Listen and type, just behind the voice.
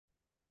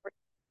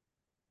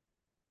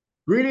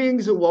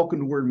Greetings and welcome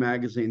to Word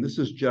Magazine. This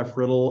is Jeff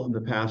Riddle. I'm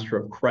the pastor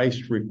of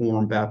Christ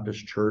Reformed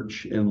Baptist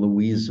Church in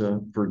Louisa,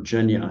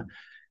 Virginia.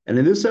 And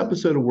in this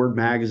episode of Word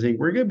Magazine,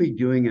 we're going to be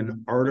doing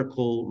an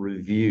article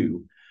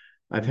review.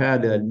 I've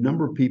had a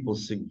number of people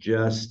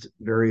suggest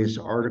various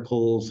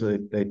articles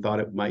that they thought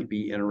it might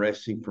be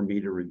interesting for me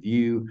to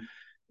review,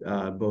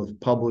 both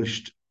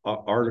published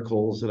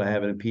articles that I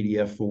have in a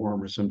PDF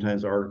form or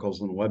sometimes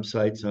articles on the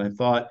websites. And I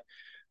thought,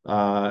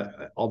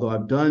 although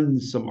I've done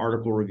some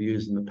article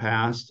reviews in the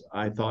past,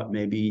 I thought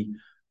maybe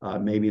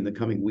in the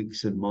coming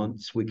weeks and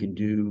months we can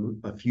do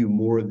a few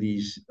more of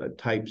these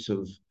types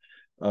of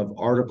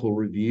article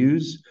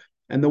reviews.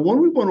 And the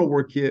one we want to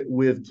work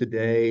with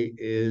today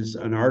is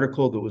an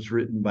article that was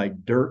written by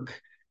Jongkind.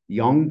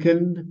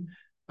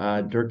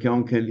 Dirk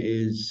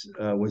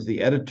Jongkind was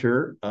the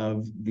editor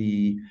of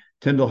the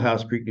Tyndale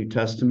House Greek New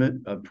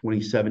Testament of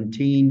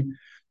 2017,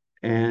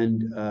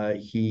 and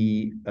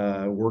he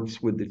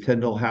works with the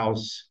Tyndale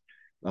House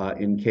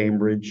in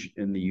Cambridge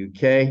in the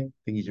UK. I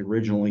think he's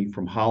originally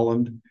from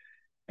Holland.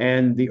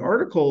 And the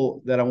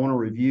article that I want to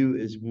review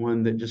is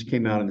one that just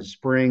came out in the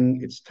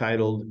spring. It's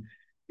titled,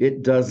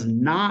 "It Does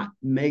Not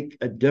Make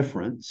a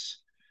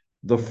Difference: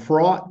 The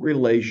Fraught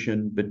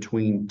Relation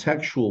Between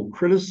Textual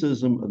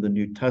Criticism of the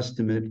New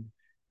Testament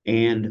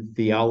and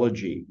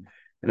Theology."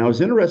 And I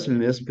was interested in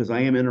this because I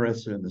am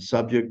interested in the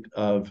subject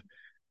of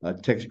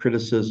text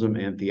criticism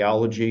and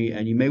theology.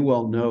 And you may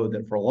well know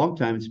that for a long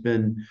time, it's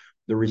been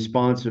the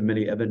response of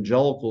many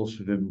evangelicals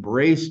who've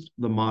embraced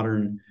the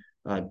modern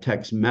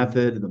text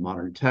method, the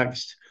modern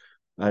text,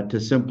 to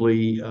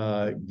simply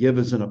give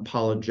as an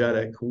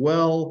apologetic,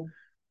 there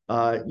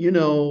are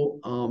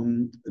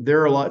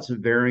lots of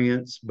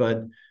variants,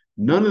 but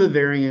none of the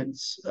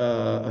variants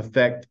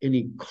affect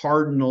any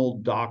cardinal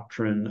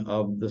doctrine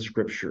of the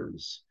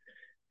scriptures.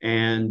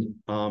 And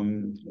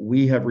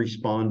we have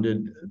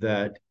responded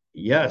that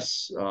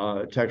yes,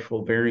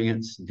 textual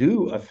variants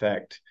do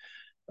affect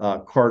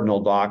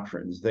cardinal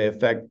doctrines. They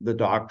affect the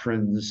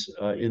doctrines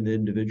in the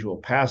individual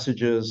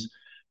passages,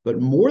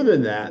 but more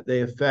than that,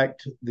 they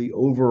affect the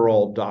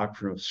overall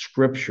doctrine of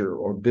Scripture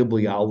or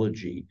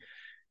bibliology.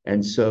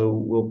 And so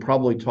we'll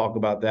probably talk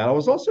about that. I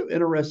was also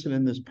interested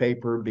in this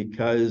paper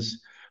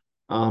because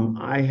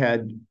I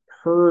had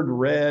heard,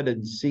 read,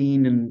 and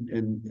seen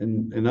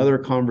in other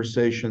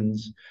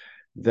conversations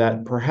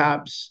that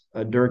perhaps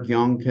Dirk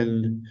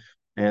Jongkind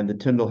and the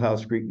Tyndale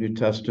House Greek New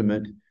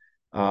Testament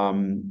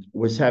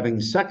was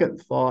having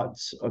second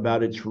thoughts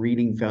about its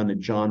reading found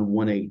in John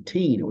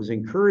 1:18. It was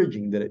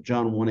encouraging that at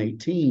John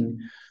 1:18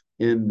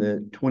 in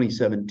the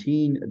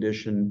 2017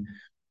 edition,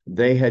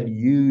 they had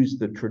used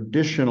the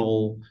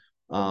traditional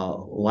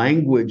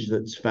language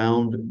that's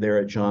found there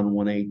at John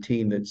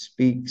 1:18 that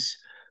speaks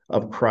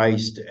of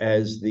Christ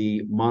as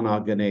the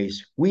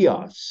monogenes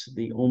huios,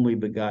 the only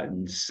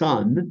begotten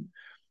Son.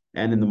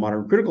 And in the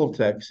modern critical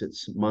text,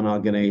 it's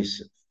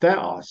monogenes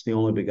theos, the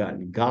only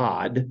begotten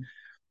God.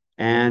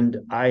 And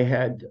I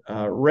had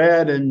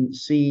read and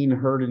seen,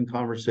 heard in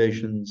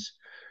conversations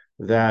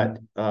that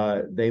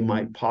they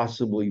might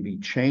possibly be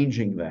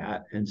changing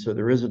that. And so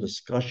there is a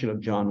discussion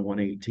of John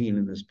 1:18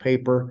 in this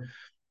paper.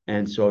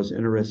 And so I was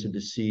interested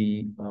to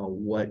see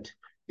what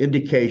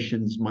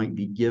indications might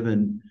be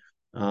given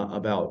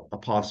about a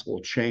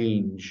possible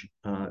change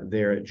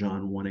there at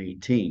John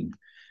 1:18.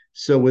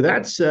 So with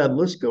that said,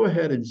 let's go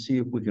ahead and see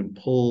if we can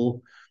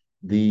pull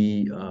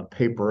the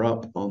paper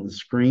up on the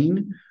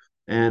screen.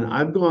 And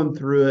I've gone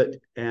through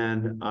it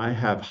and I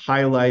have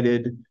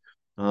highlighted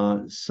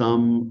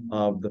some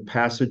of the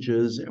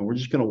passages, and we're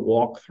just going to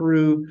walk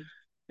through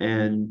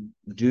and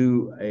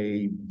do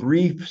a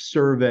brief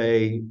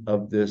survey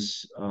of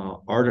this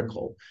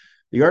article.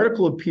 The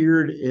article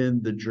appeared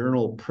in the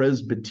journal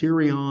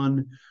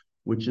Presbyterion,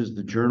 which is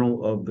the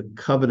journal of the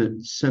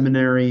Covenant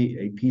Seminary,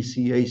 a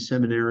PCA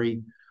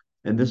seminary.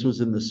 And this was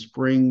in the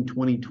spring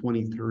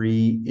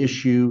 2023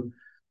 issue.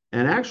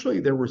 And actually,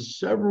 there were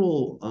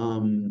several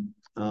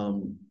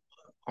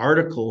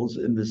articles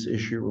in this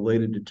issue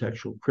related to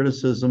textual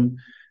criticism.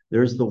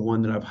 There's the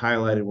one that I've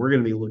highlighted. We're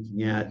going to be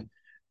looking at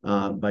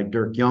by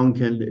Dirk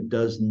Jongkind. It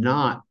does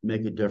not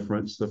make a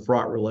difference, the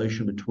fraught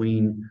relation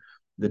between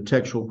the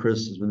textual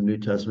criticism of the New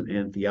Testament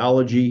and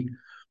theology,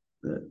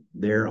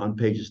 there on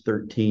pages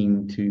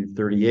 13 to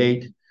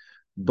 38.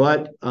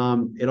 But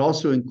it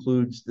also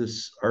includes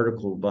this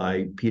article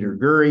by Peter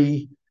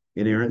Gurry,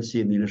 Inerrancy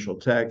in the Initial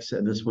Text,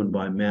 and this one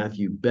by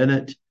Matthew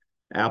Bennett,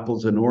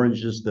 Apples and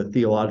Oranges, the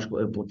Theological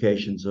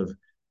Implications of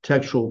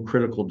Textual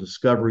Critical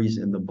Discoveries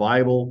in the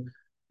Bible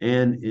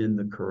and in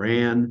the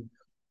Quran.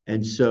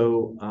 And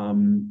so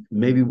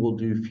maybe we'll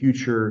do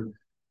future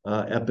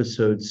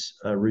episodes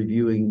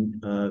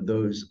reviewing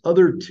those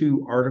other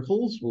two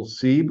articles. We'll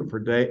see, but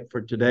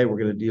for today, we're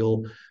going to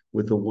deal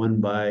with the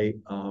one by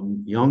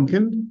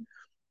Jongkind.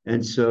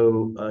 And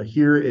so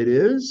here it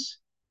is.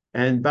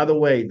 And by the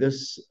way,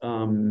 this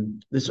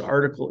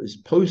article is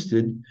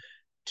posted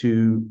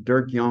to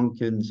Dirk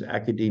Jongkind's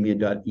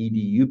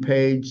academia.edu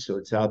page. So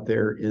it's out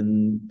there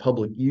in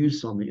public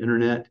use on the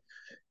internet.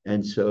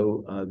 And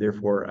so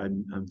therefore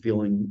I'm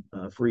feeling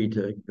free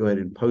to go ahead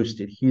and post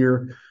it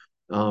here.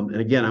 And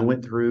again, I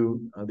went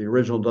through the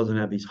original doesn't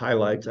have these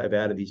highlights. I've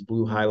added these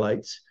blue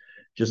highlights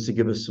just to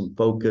give us some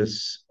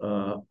focus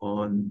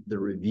on the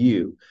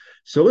review.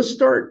 So let's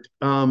start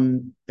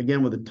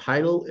again with the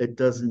title. It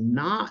does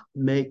not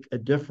make a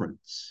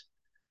difference.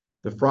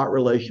 The fraught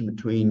relation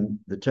between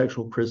the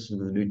textual criticism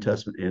of the New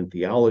Testament and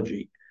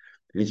theology.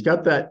 And he's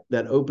got that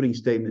opening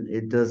statement.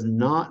 It does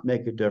not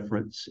make a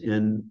difference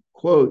in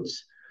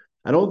quotes.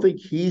 I don't think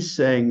he's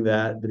saying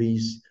that, but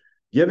he's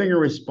giving a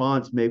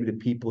response maybe to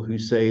people who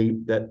say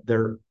that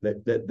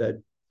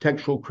that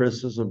textual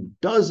criticism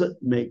doesn't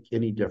make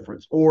any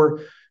difference,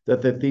 or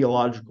that the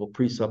theological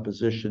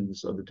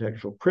presuppositions of the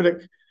textual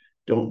critic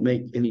don't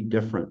make any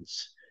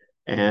difference.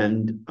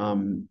 And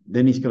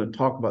then he's going to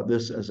talk about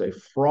this as a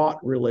fraught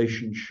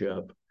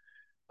relationship,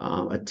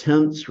 a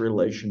tense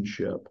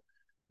relationship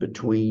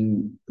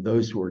between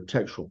those who are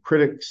textual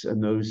critics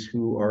and those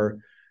who are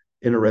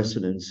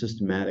interested in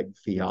systematic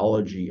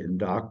theology and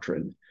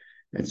doctrine.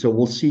 And so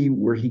we'll see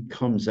where he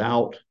comes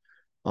out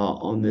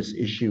on this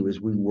issue as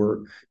we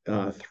work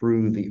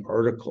through the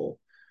article.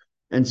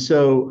 And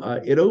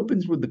so it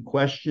opens with the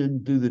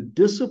question, do the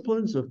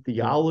disciplines of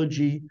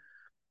theology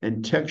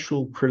and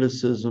textual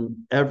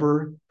criticism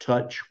ever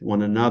touch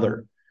one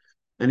another?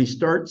 And he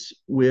starts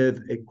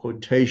with a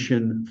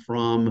quotation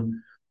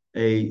from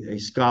a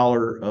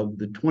scholar of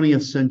the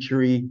 20th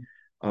century.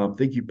 I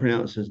think you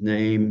pronounce his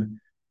name,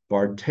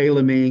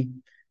 Barthélemy.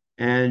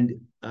 And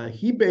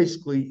he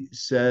basically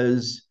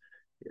says,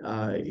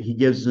 he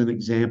gives an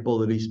example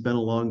that he spent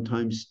a long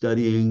time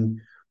studying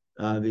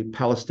the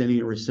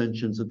Palestinian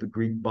recensions of the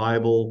Greek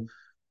Bible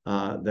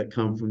that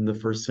come from the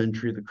first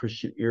century of the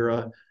Christian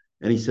era.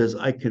 And he says,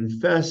 I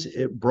confess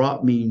it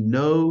brought me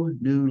no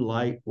new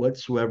light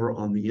whatsoever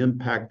on the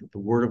impact that the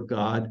Word of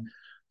God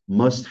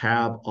must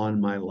have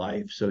on my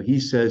life. So he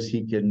says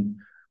he can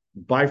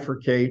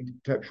bifurcate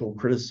textual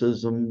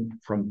criticism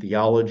from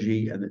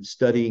theology, and that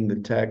studying the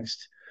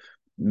text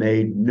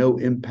made no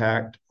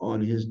impact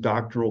on his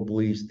doctrinal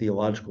beliefs,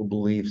 theological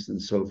beliefs,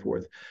 and so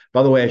forth.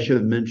 By the way, I should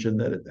have mentioned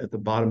that at the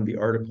bottom of the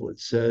article, it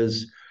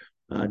says,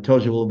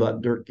 tells you a little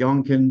about Dirk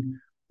Jongkind,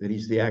 that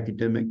he's the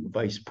academic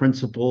vice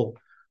principal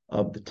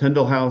of the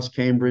Tyndale House,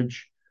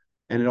 Cambridge.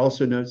 And it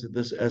also notes that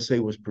this essay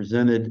was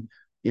presented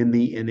in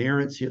the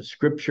Inerrancy of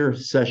Scripture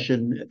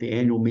session at the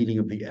annual meeting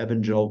of the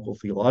Evangelical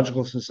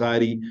Theological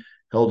Society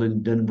held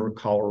in Denver,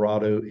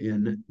 Colorado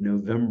in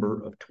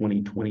November of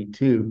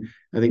 2022.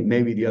 I think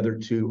maybe the other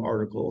two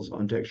articles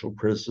on textual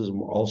criticism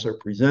were also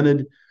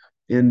presented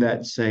in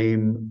that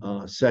same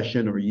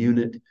session or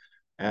unit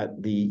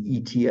at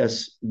the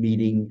ETS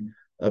meeting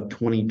of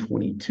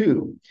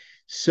 2022.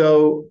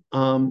 So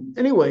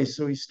anyway,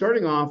 so he's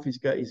starting off. He's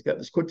got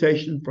this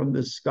quotation from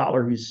this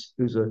scholar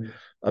who's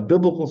a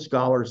biblical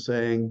scholar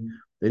saying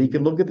that he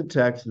can look at the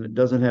text and it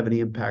doesn't have any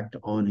impact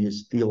on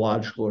his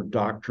theological or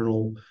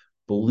doctrinal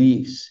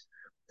beliefs.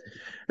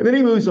 And then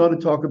he moves on to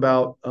talk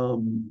about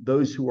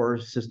those who are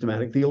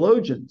systematic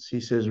theologians. He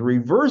says,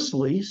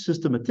 reversely,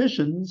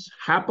 systematicians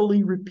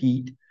happily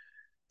repeat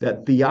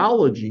that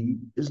theology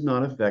is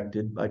not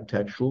affected by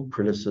textual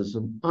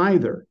criticism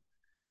either.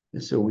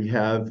 And so we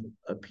have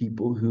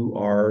people who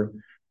are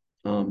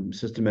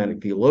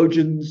systematic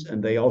theologians,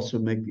 and they also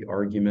make the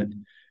argument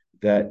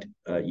that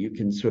you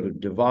can sort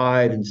of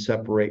divide and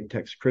separate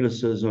text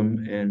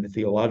criticism and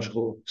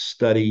theological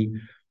study,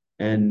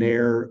 and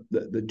there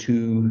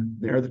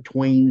the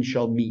twain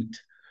shall meet,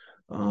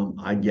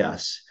 I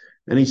guess.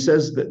 And he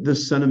says that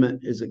this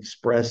sentiment is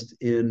expressed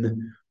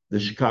in the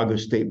Chicago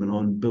Statement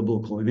on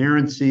Biblical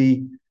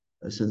Inerrancy,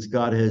 since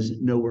God has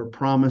nowhere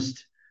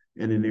promised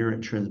an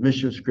inerrant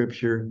transmission of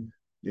Scripture,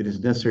 it is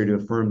necessary to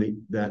affirm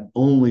that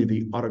only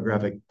the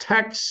autographic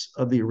texts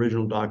of the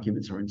original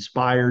documents are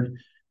inspired,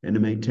 and to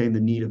maintain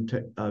the need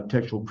of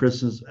textual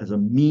criticism as a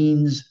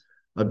means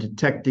of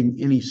detecting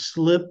any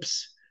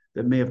slips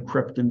that may have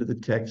crept into the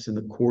text in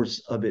the course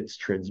of its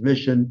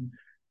transmission.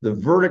 The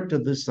verdict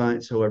of this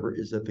science, however,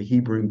 is that the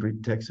Hebrew and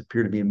Greek texts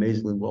appear to be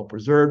amazingly well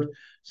preserved,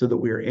 so that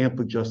we are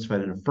amply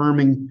justified in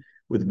affirming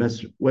with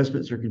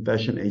Westminster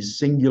Confession a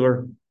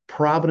singular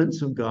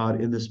providence of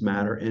God in this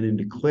matter, and in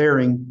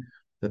declaring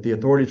that the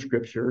authority of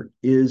Scripture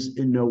is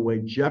in no way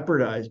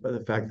jeopardized by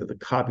the fact that the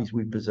copies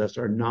we possess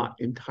are not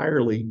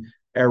entirely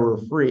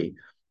error-free.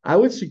 I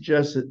would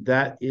suggest that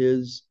that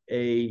is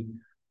a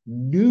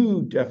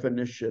new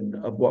definition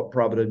of what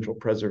providential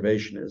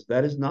preservation is.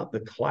 That is not the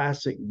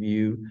classic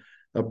view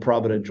of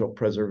providential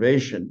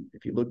preservation.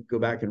 If you go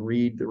back and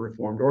read the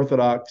Reformed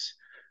Orthodox,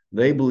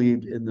 they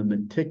believed in the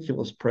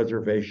meticulous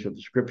preservation of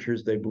the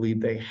Scriptures. They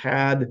believed they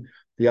had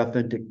the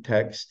authentic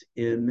text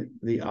in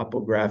the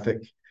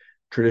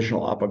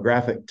traditional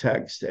apographic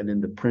text, and in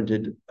the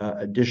printed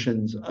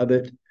editions of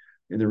it,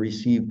 in the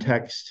received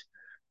text.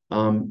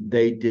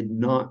 They did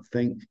not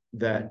think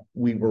that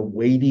we were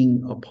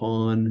waiting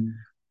upon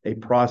a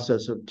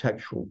process of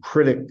textual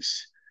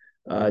critics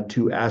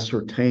to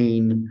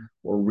ascertain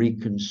or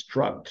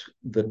reconstruct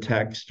the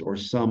text or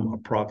some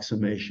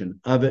approximation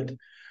of it.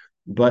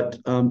 But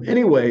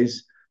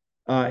anyways,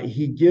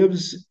 he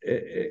gives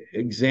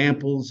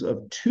examples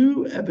of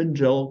two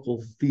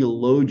evangelical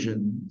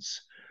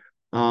theologians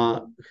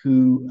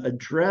who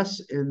address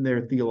in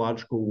their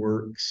theological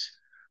works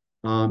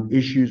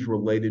issues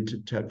related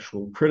to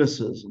textual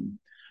criticism.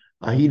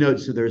 He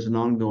notes that there's an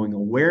ongoing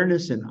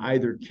awareness in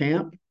either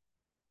camp,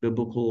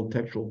 biblical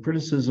textual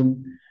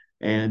criticism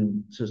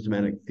and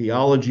systematic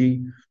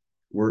theology,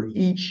 where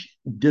each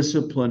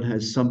discipline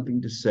has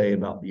something to say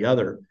about the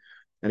other.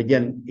 And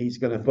again, he's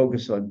going to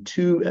focus on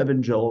two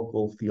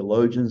evangelical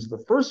theologians.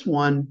 The first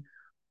one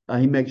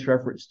he makes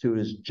reference to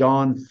is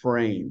John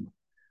Frame.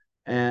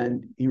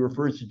 And he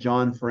refers to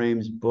John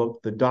Frame's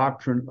book, The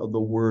Doctrine of the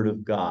Word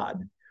of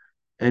God.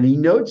 And he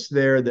notes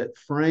there that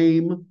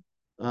Frame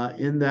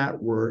in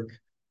that work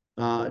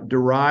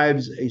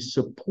derives a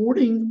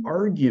supporting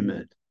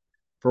argument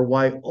for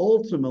why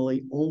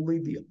ultimately only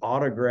the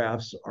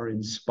autographs are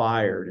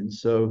inspired. And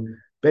so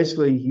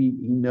basically, he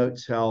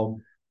notes how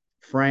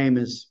Frame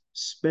is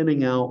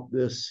spinning out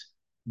this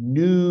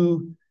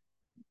new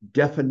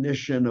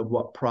definition of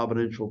what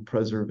providential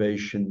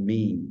preservation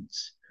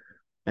means.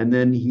 And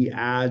then he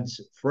adds,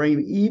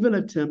 Frame even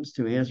attempts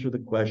to answer the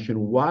question,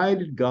 why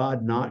did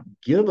God not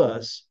give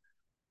us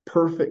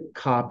perfect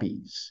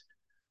copies?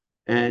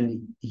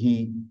 And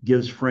he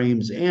gives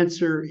Frame's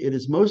answer. It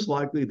is most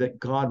likely that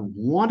God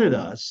wanted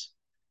us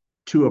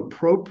to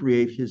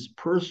appropriate his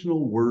personal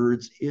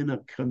words in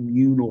a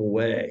communal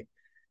way.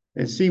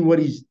 And see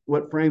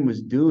what Frame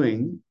was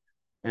doing.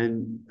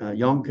 And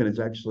Jongkind is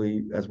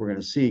actually, as we're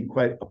going to see,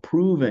 quite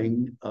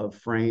approving of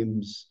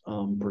Frame's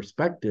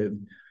perspective,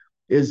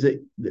 is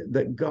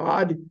that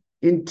God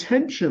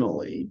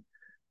intentionally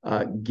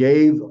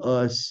gave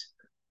us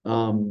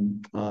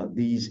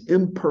these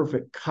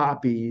imperfect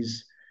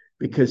copies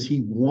because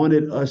he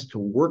wanted us to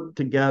work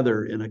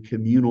together in a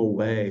communal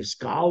way.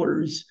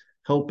 Scholars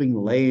helping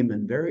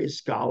laymen, various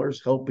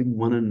scholars helping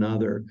one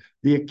another,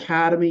 the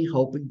academy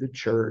helping the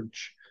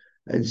church,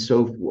 and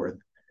so forth.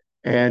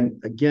 And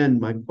again,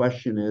 my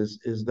question is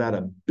that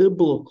a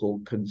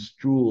biblical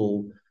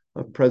construal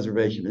of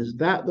preservation? Is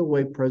that the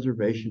way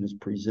preservation is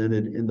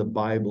presented in the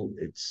Bible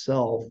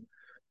itself?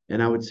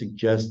 And I would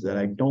suggest that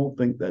I don't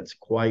think that's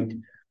quite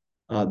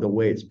the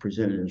way it's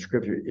presented in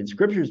Scripture. In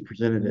Scripture, it's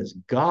presented as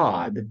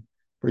God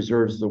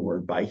preserves the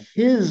word by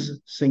his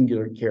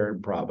singular care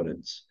and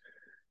providence,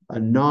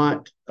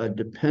 not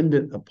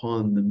dependent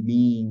upon the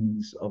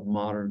means of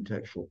modern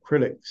textual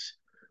critics.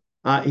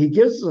 He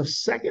gives us a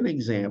second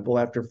example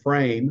after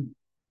Frame,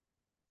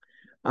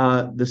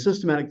 the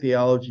systematic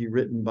theology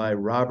written by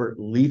Robert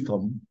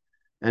Leatham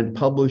and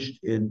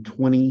published in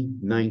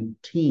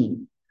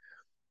 2019.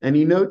 And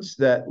he notes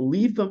that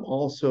Leatham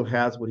also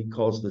has what he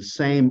calls the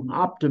same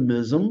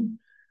optimism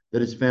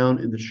that is found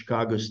in the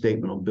Chicago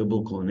Statement on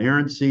Biblical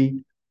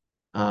Inerrancy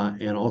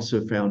and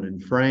also found in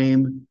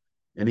Frame.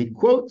 And he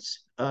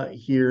quotes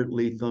here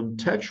Leatham,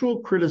 textual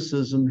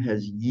criticism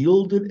has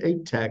yielded a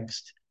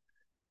text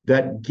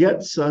that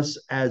gets us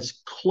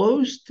as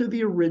close to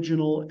the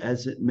original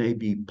as it may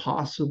be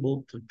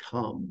possible to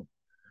come.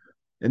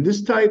 And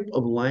this type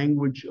of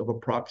language of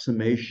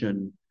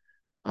approximation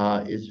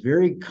is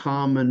very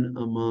common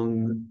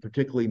among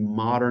particularly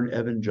modern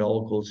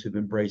evangelicals who've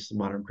embraced the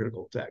modern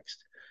critical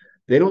text.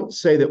 They don't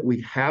say that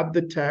we have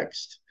the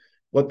text.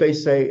 What they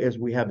say is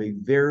we have a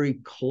very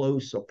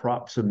close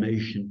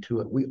approximation to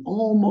it. We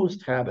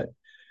almost have it.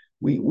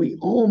 We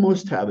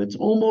almost have it. It's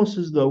almost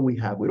as though we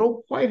have. We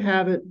don't quite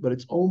have it, but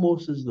it's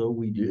almost as though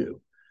we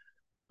do.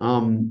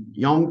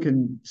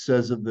 Jongkind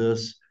says of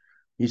this,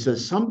 he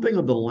says, something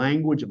of the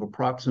language of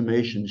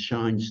approximation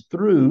shines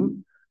through,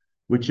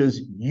 which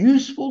is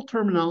useful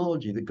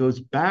terminology that goes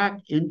back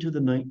into the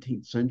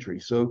 19th century.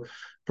 So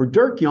for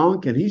Dirk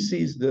Jongkind, he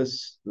sees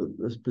this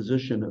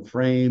position of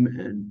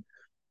Frame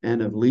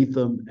and of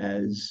Leatham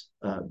as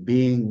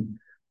being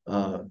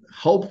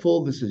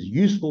helpful. This is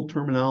useful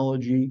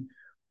terminology.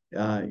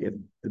 If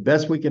the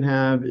best we can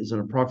have is an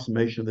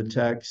approximation of the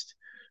text,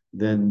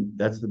 then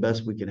that's the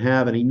best we can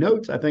have. And he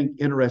notes, I think,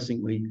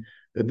 interestingly,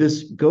 that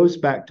this goes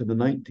back to the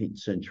 19th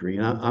century.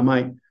 And I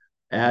might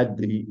add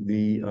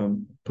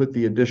put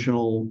the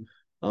additional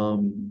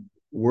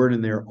word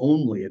in there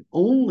only. It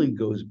only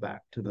goes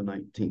back to the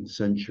 19th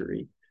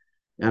century.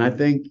 And I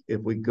think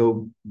if we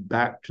go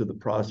back to the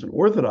Protestant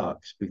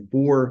Orthodox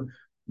before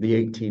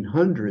the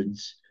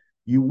 1800s,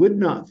 you would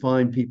not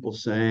find people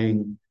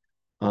saying,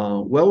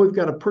 well, we've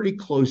got a pretty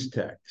close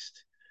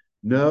text.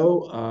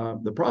 No,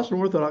 the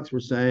Protestant Orthodox were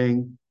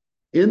saying,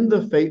 in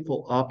the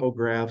faithful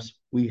apographs,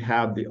 we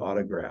have the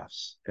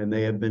autographs, and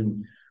they have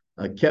been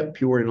kept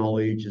pure in all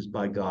ages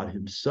by God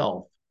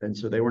himself. And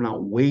so they were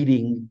not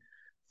waiting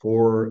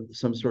for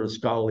some sort of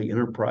scholarly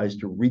enterprise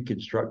to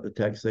reconstruct the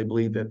text. They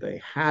believed that they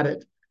had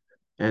it,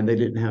 and they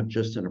didn't have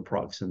just an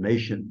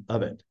approximation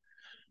of it.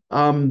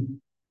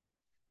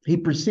 He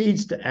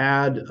proceeds to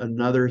add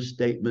another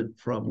statement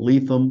from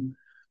Leatham,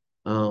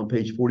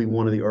 page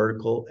 41 of the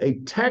article. A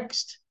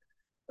text,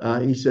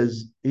 he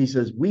says,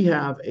 we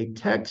have a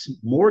text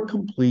more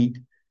complete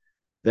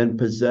than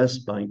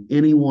possessed by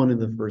anyone in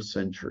the first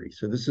century.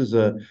 So this is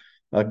a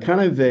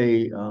kind of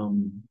a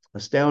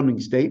astounding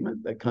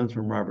statement that comes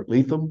from Robert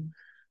Leatham.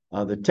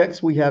 The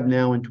text we have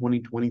now in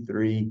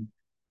 2023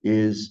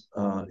 is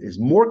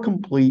more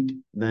complete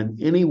than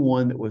any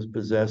one that was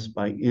possessed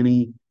by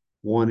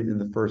anyone in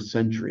the first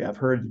century. I've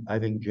heard, I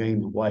think,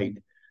 James White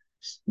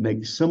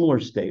make similar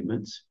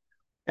statements.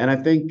 And I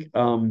think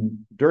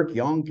Dirk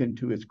Jongkind,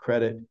 to his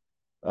credit,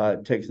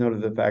 takes note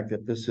of the fact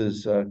that this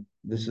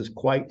is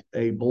quite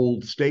a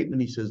bold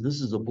statement. He says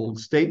this is a bold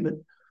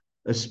statement,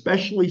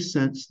 especially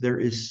since there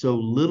is so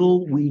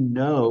little we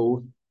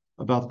know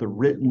about the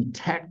written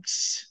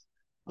texts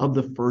of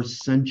the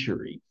first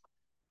century.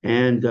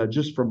 And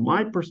just from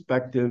my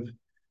perspective,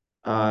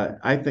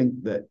 I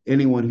think that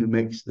anyone who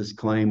makes this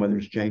claim, whether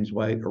it's James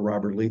White or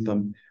Robert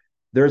Leatham,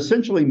 they're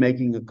essentially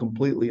making a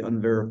completely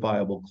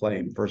unverifiable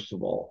claim, first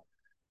of all.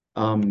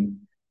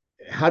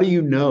 How do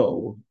you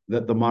know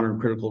that the modern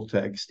critical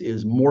text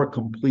is more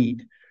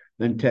complete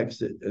than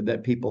texts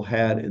that people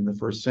had in the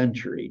first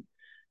century?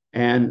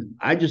 And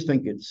I just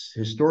think it's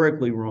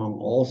historically wrong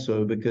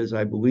also, because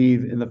I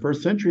believe in the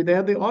first century they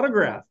had the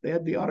autograph, they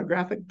had the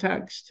autographic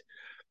text.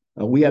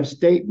 We have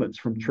statements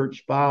from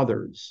church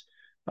fathers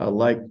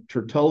like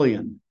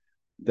Tertullian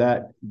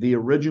that the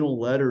original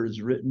letters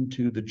written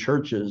to the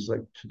churches, like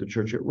to the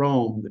church at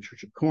Rome, the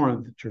church at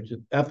Corinth, the church at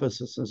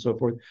Ephesus, and so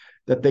forth,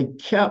 that they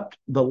kept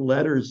the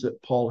letters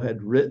that Paul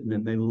had written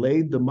and they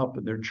laid them up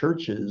in their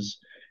churches.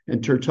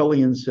 And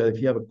Tertullian said, if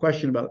you have a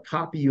question about a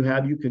copy you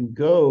have, you can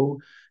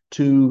go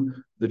to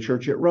the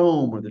church at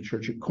Rome or the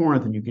church at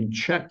Corinth, and you can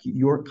check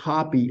your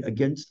copy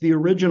against the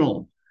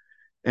original.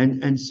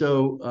 And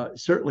so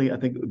certainly I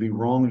think it would be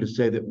wrong to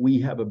say that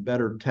we have a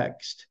better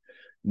text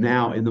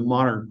now in the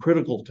modern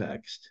critical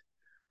text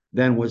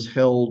than was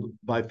held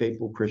by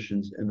faithful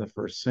Christians in the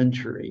first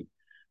century.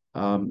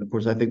 Of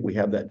course, I think we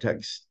have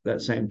that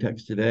same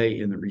text today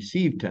in the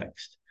received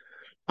text.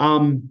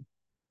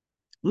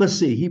 Let's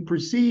see, he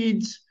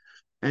proceeds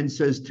and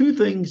says two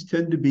things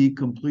tend to be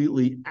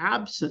completely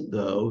absent,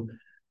 though,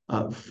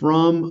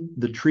 from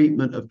the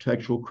treatment of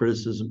textual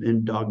criticism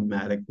in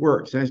dogmatic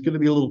works. And it's going to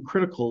be a little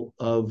critical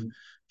of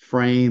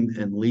Frame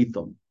and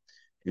Leatham.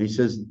 And he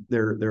says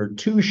there are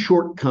two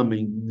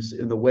shortcomings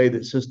in the way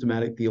that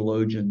systematic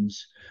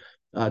theologians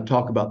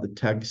talk about the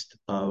text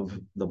of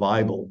the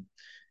Bible.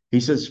 He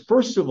says,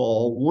 first of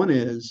all, one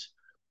is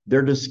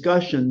their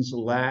discussions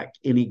lack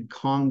any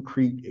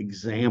concrete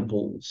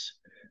examples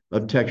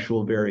of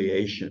textual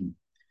variation.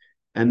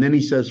 And then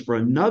he says, for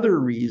another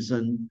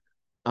reason,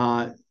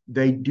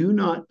 they do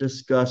not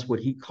discuss what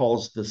he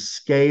calls the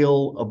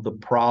scale of the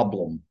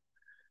problem.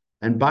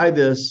 And by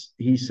this,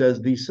 he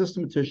says these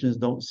systematicians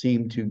don't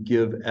seem to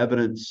give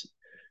evidence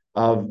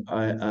of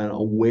an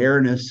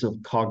awareness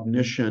of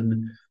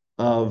cognition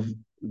of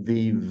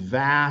the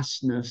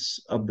vastness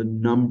of the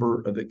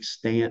number of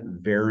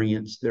extant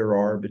variants there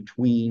are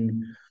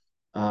between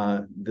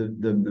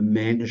the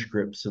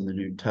manuscripts in the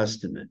New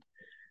Testament.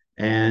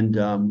 And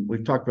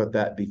we've talked about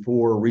that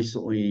before.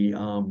 Recently,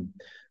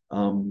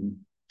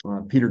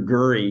 Peter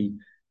Gurry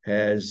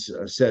has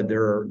said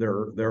there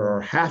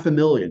are half a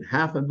million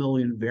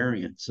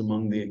variants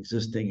among the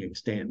existing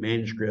extant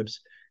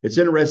manuscripts. It's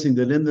interesting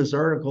that in this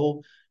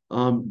article,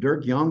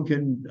 Dirk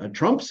Jongkind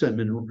trumps him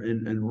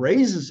and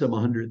raises him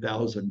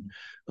 100,000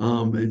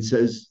 and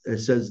says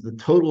the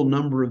total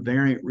number of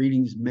variant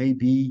readings may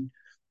be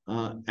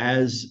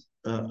as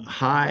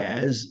high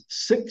as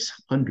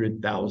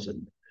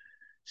 600,000.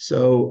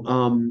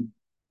 So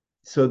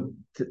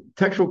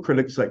textual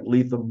critics like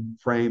Leatham,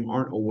 Frame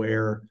aren't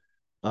aware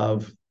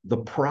of the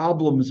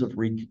problems of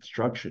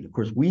reconstruction. Of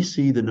course, we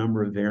see the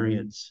number of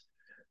variants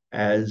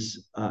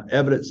as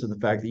evidence of the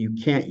fact that you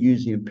can't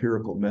use the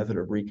empirical method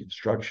of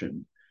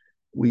reconstruction.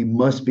 We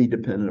must be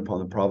dependent upon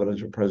the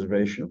providential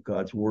preservation of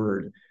God's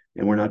word,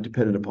 and we're not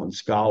dependent upon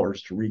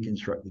scholars to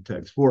reconstruct the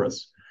text for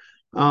us.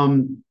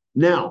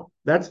 Now,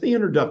 that's the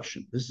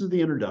introduction. This is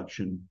the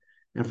introduction.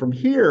 And from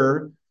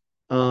here,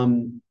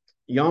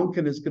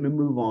 Jongkind is going to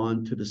move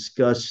on to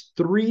discuss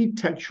three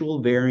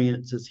textual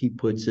variants, as he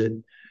puts it,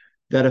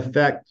 that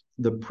affect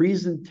the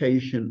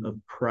presentation of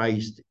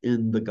Christ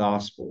in the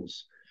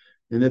Gospels.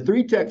 And the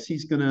three texts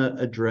he's going to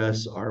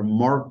address are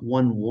Mark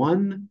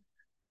 1:1,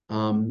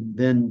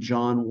 then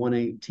John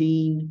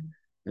 1:18,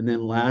 and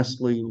then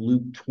lastly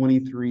Luke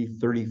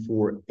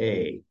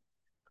 23:34a.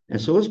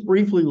 And so let's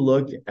briefly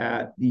look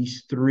at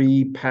these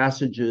three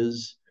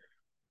passages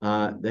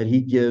that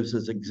he gives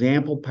as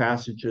example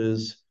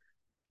passages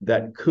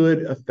that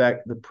could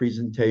affect the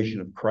presentation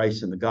of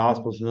Christ in the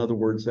Gospels. In other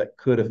words, that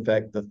could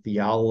affect the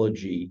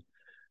theology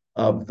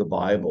of the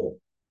Bible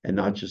and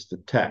not just the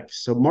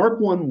text. So Mark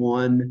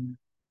 1:1,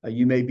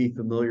 you may be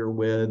familiar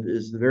with,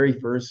 is the very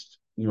first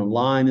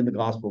line in the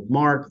Gospel of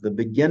Mark, the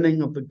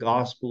beginning of the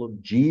gospel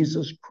of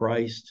Jesus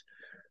Christ,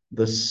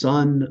 the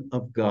Son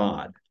of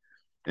God.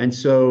 And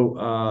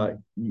so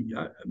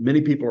many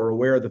people are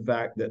aware of the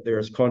fact that there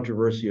is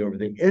controversy over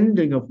the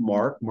ending of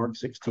Mark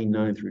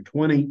 16:9 through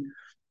 20.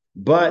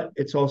 But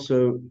it's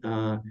also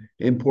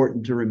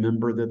important to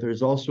remember that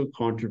there's also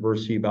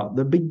controversy about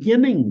the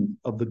beginning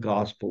of the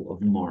Gospel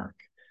of Mark.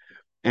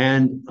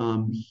 And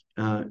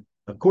uh,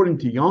 according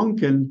to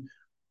Jongkind,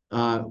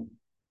 uh,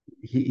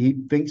 he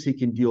thinks he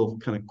can deal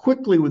kind of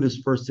quickly with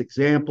his first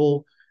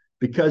example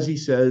because he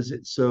says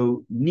it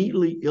so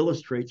neatly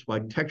illustrates why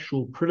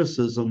textual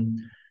criticism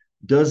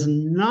does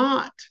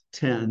not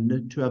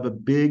tend to have a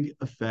big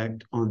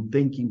effect on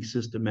thinking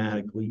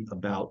systematically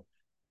about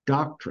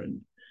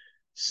doctrine.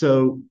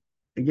 So,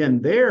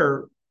 again,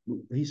 there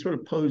he sort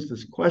of posed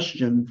this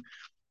question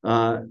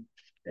uh,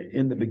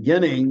 in the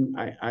beginning.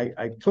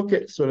 I took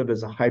it sort of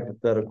as a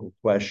hypothetical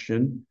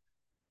question.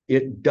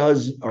 It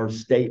does, our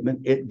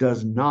statement, it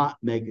does not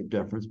make a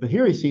difference. But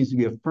here he seems to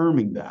be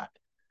affirming that.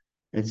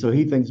 And so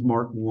he thinks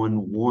Mark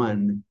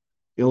 1:1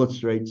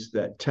 illustrates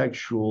that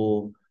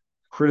textual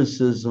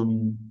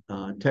criticism,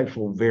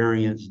 textual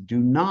variants do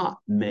not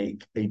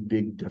make a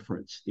big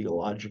difference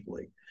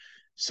theologically.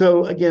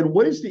 So, again,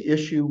 what is the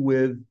issue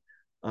with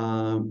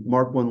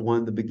Mark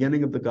 1:1, the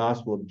beginning of the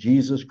gospel of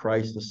Jesus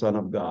Christ, the Son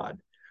of God?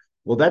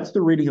 Well, that's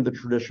the reading of the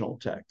traditional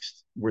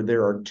text, where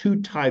there are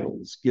two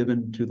titles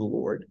given to the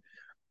Lord.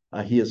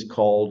 He is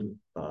called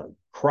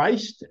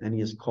Christ, and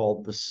he is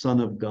called the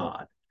Son of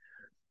God.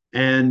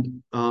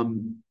 And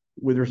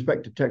with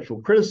respect to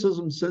textual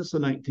criticism, since the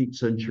 19th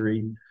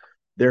century,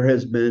 there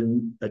has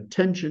been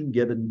attention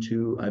given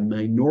to a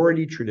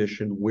minority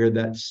tradition where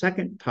that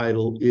second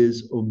title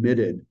is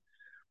omitted.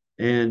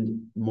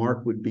 And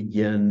Mark would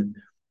begin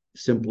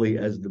simply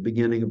as the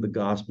beginning of the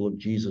gospel of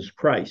Jesus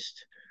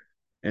Christ.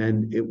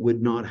 And it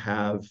would not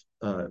have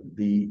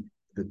the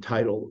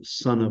title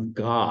Son of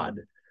God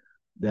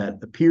that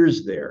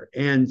appears there.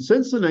 And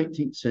since the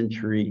 19th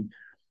century,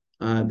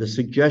 the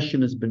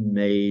suggestion has been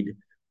made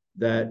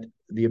that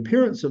the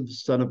appearance of the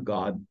Son of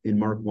God in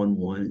Mark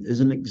 1:1 is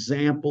an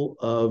example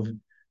of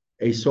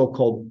a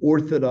so-called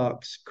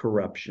orthodox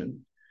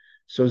corruption.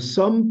 So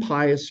some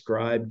pious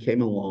scribe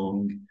came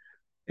along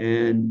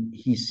and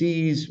he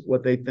sees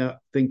what they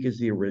think is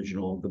the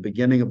original, the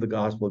beginning of the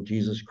gospel of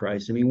Jesus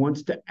Christ, and he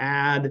wants to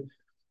add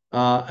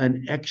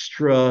an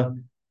extra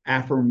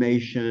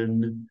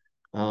affirmation,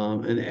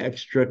 an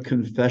extra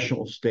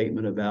confessional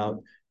statement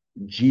about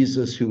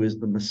Jesus, who is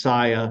the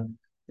Messiah.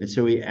 And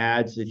so he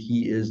adds that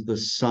he is the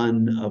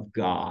Son of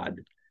God.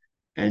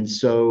 And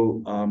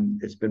so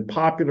it's been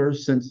popular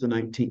since the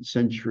 19th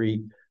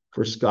century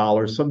for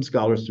scholars, some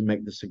scholars, to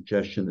make the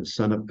suggestion that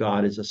Son of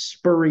God is a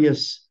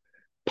spurious,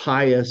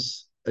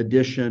 pious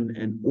addition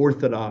and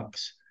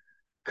orthodox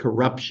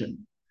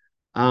corruption.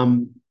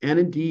 And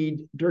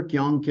indeed, Dirk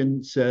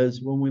Jongkind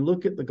says when we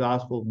look at the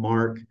Gospel of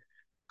Mark,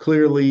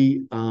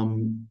 clearly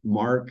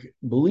Mark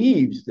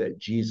believes that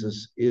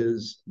Jesus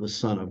is the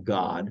Son of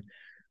God.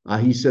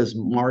 He says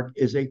Mark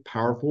is a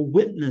powerful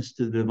witness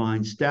to the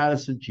divine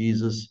status of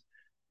Jesus,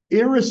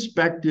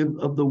 irrespective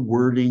of the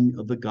wording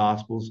of the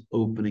Gospel's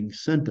opening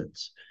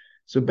sentence.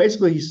 So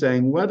basically, he's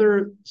saying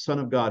whether Son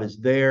of God is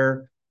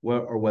there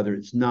or whether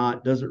it's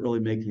not doesn't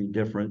really make any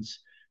difference,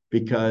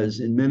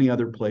 because in many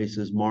other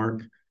places,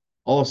 Mark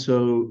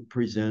also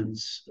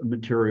presents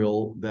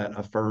material that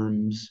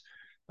affirms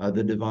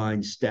the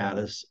divine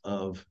status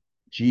of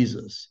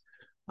Jesus.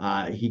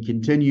 He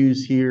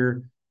continues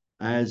here,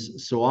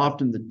 as so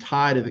often the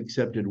tide of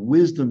accepted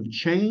wisdom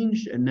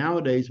changed, and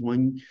nowadays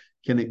one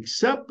can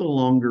accept the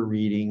longer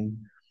reading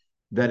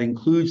that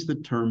includes the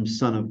term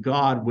Son of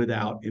God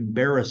without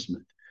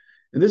embarrassment.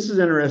 And this is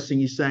interesting.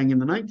 He's saying in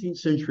the 19th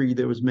century,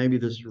 there was maybe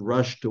this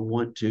rush to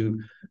want to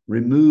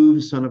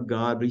remove Son of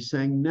God, but he's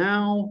saying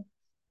now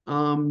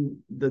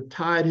the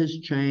tide has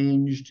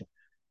changed,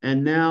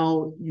 and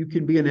now you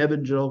can be an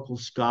evangelical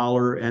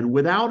scholar and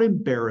without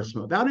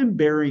embarrassment, without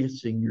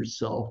embarrassing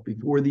yourself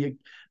before the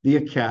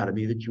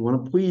academy, that you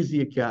want to please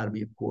the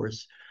academy, of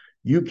course,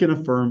 you can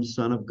affirm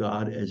Son of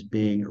God as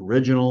being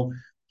original.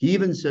 He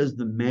even says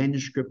the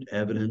manuscript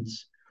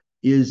evidence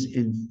is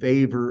in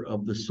favor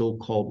of the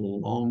so-called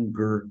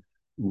longer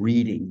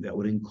reading that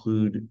would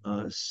include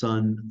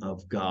Son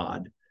of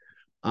God.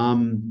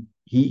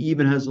 He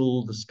even has a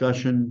little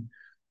discussion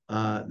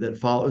that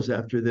follows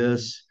after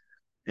this,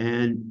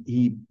 and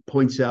he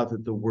points out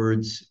that the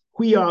words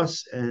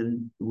huios,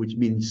 which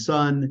means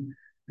son,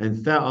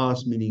 and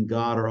theos, meaning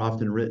God, are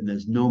often written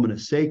as nomina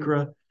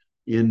sacra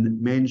in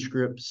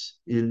manuscript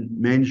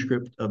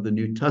of the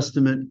New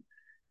Testament.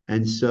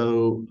 And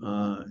so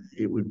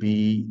it would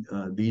be,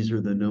 these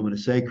are the nomina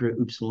sacra,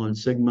 upsilon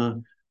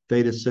sigma,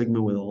 theta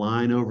sigma with a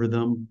line over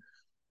them.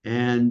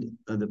 And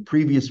the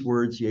previous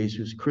words,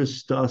 Jesus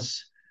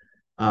Christus,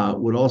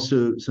 would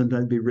also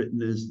sometimes be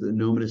written as the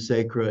nomina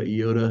sacra,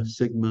 iota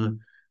sigma,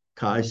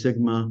 chi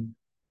sigma.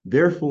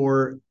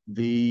 Therefore,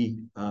 the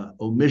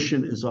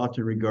omission is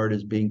often regarded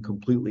as being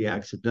completely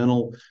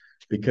accidental,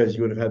 because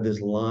you would have had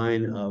this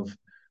line of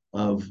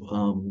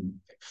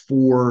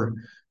four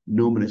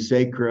nomina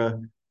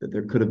sacra, that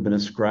there could have been a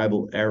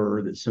scribal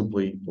error that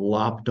simply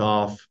lopped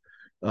off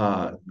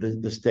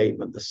the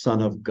statement, the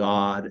Son of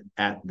God,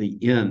 at the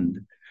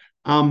end.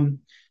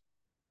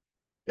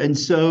 And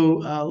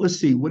so let's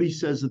see what he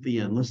says at the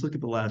end. Let's look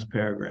at the last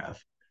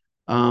paragraph.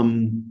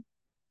 Um,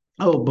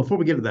 oh, before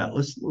we get to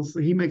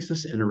that, he makes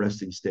this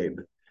interesting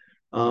statement.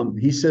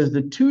 He says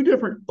the two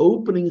different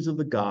openings of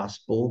the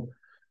gospel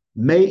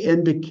may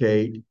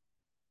indicate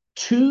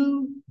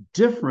two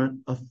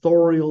different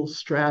authorial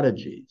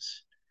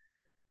strategies.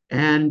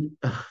 And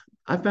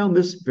I found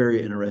this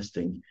very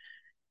interesting.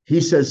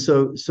 He says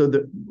so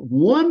the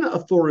one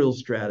authorial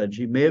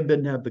strategy may have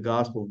been to have the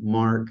Gospel of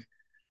Mark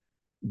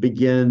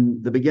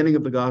begin the beginning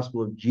of the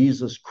gospel of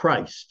Jesus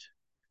Christ.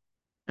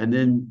 And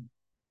then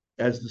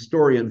as the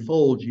story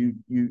unfolds,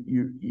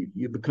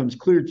 it becomes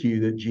clear to you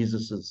that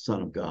Jesus is the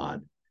Son of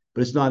God,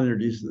 but it's not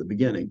introduced at the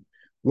beginning.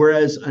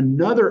 Whereas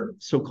another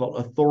so-called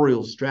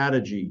authorial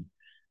strategy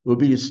would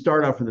be to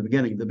start off from the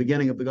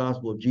beginning of the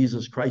gospel of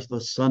Jesus Christ, the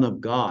Son of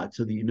God,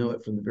 so that you know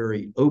it from the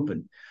very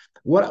open.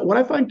 What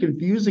I find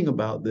confusing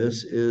about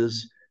this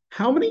is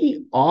how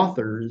many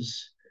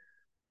authors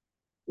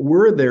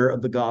were there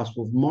of the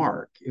Gospel of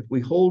Mark? If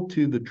we hold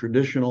to the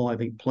traditional, I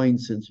think, plain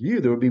sense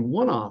view, there would be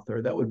one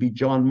author, that would be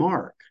John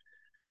Mark.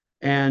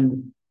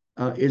 And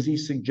is he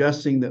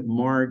suggesting that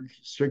Mark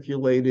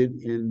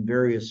circulated in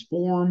various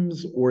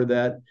forms, or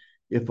that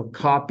if a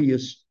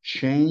copyist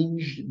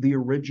changed the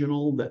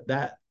original,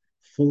 that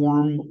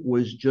form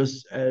was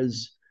just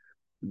as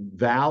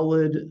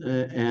valid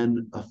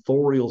and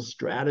authorial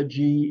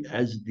strategy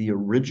as the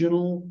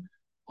original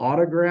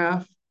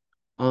autograph?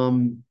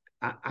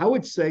 I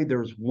would say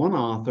there's one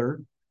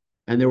author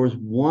and there was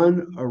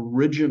one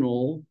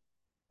original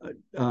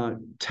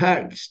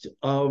text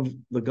of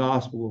the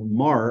Gospel of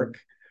Mark.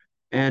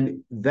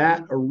 And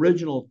that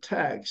original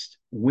text,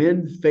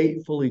 when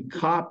faithfully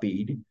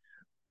copied,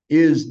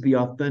 is the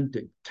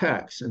authentic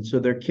text. And so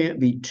there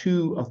can't be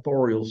two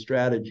authorial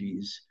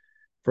strategies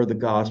for the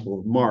Gospel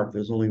of Mark.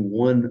 There's only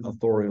one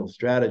authorial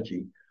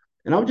strategy.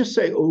 And I would just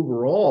say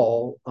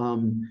overall,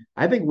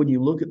 I think when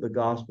you look at the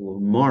Gospel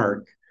of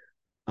Mark,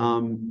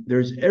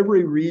 there's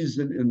every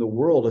reason in the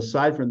world,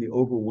 aside from the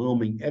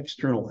overwhelming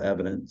external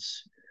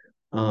evidence,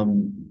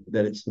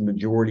 that it's the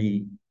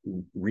majority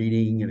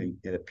reading, and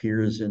it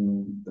appears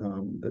in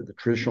the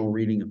traditional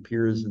reading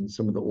appears in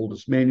some of the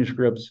oldest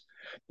manuscripts.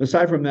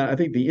 Aside from that, I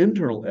think the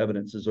internal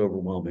evidence is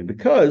overwhelming,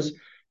 because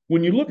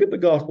when you look at the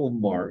Gospel of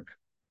Mark,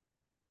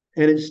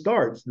 and it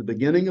starts the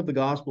beginning of the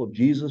gospel of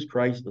Jesus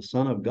Christ, the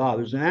Son of God,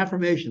 there's an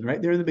affirmation right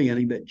there in the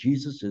beginning that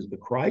Jesus is the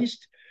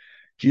Christ,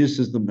 Jesus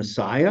is the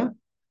Messiah,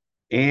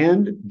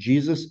 and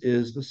Jesus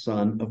is the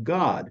Son of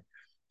God.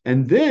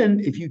 And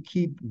then if you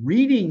keep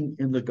reading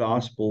in the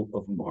Gospel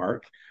of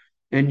Mark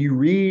and you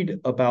read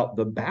about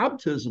the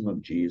baptism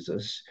of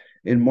Jesus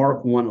in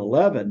Mark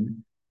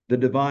 1:11, the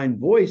divine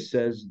voice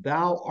says,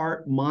 "Thou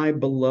art my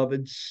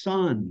beloved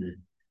Son,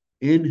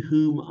 in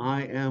whom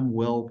I am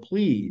well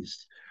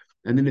pleased."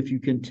 And then if you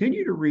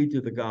continue to read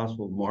through the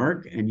Gospel of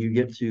Mark and you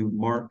get to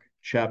Mark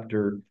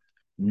chapter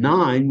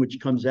 9, which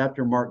comes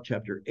after Mark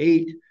chapter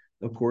 8,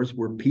 of course,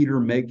 where Peter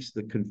makes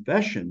the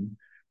confession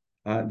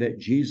that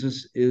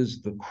Jesus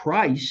is the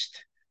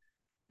Christ.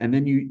 And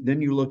then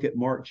you look at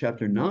Mark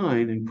chapter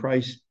 9, and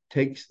Christ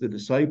takes the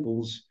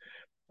disciples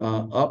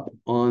up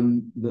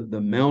on the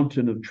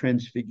mountain of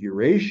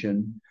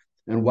transfiguration.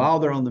 And while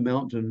they're on the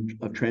mountain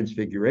of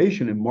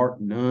transfiguration in Mark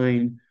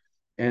 9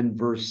 and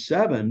verse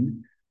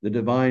 7, the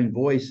divine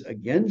voice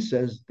again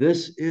says,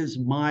 "This is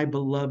my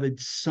beloved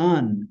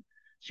Son."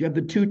 So you have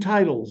the two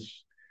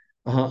titles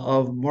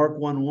of Mark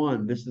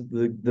 1:1. This is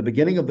the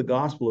beginning of the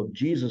gospel of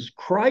Jesus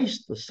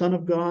Christ, the Son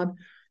of God.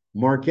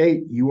 Mark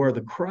 8, "You are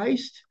the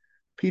Christ."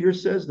 Peter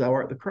says, "Thou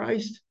art the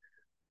Christ."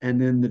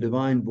 And then the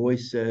divine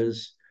voice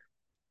says,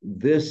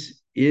 "This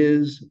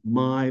is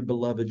my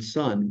beloved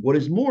Son." What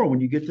is more,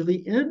 when you get to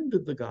the end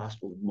of the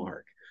Gospel of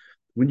Mark,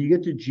 when you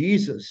get to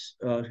Jesus,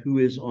 who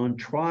is on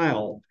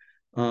trial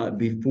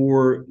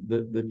before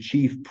the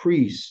chief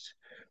priest,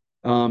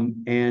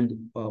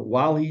 and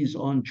while he's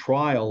on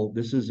trial,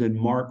 this is in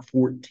Mark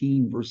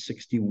 14, verse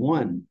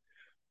 61,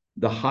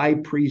 the high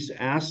priest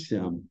asks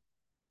him,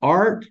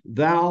 "Art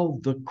thou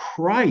the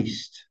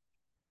Christ,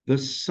 the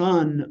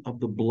Son of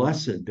the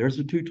Blessed?" There's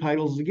the two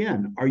titles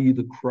again. Are you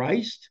the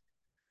Christ?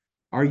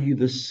 Are you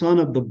the Son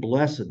of the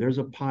Blessed? There's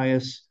a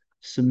pious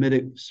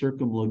Semitic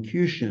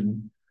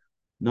circumlocution.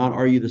 Not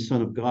are you the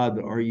Son of God,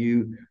 but are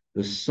you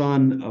the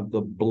Son of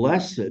the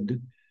Blessed,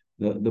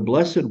 the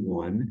Blessed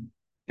One?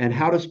 And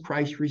how does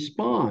Christ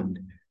respond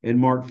in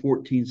Mark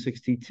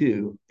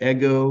 14:62?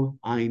 Ego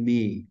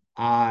eimi,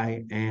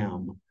 I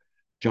am.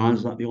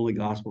 John's not the only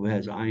gospel that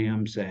has I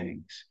am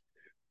sayings.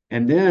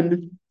 And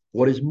then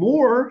what is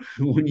more,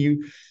 when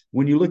you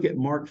look at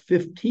Mark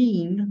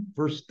 15,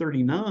 verse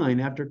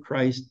 39, after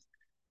Christ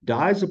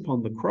dies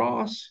upon the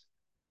cross,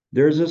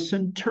 there's a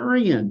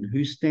centurion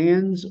who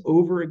stands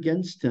over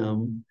against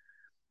him,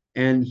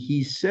 and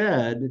he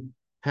said,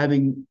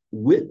 having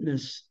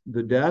witnessed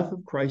the death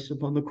of Christ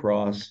upon the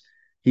cross,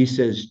 he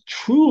says,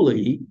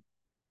 "Truly,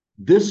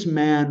 this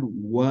man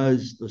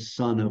was the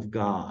Son of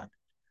God."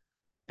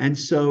 And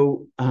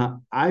so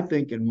I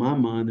think in my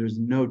mind, there's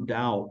no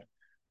doubt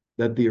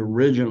that the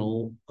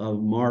original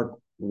of Mark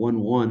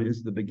 1:1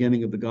 is the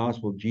beginning of the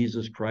gospel of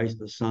Jesus Christ,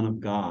 the Son of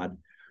God.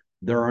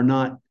 There are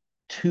not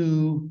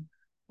two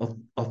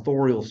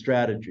authorial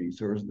strategies.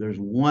 There's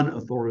one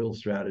authorial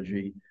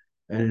strategy,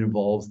 and it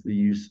involves the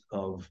use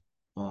of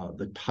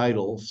the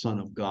title Son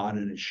of God,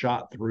 and it's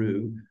shot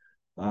through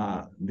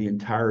the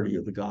entirety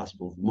of the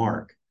Gospel of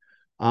Mark.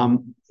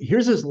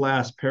 Here's his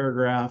last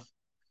paragraph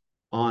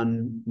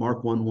on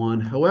Mark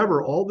 1:1.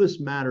 However, all this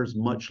matters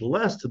much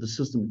less to the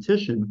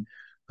systematician,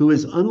 who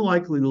is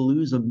unlikely to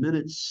lose a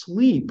minute's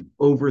sleep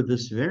over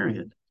this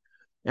variant.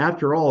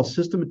 After all,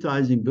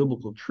 systematizing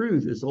biblical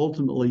truth is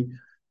ultimately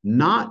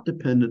not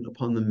dependent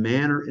upon the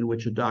manner in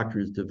which a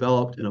doctrine is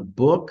developed in a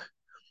book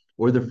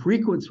or the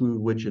frequency with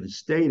which it is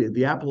stated.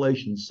 The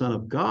appellation Son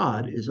of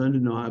God is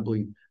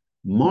undeniably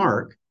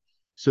Mark.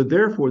 So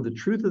therefore, the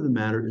truth of the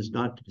matter is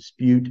not to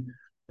dispute,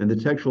 and the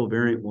textual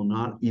variant will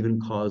not even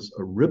cause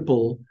a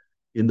ripple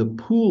in the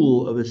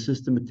pool of a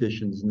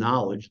systematician's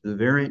knowledge. The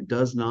variant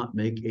does not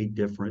make a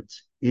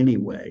difference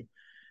anyway.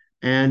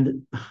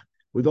 And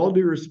with all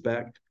due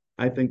respect,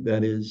 I think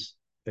that is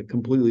a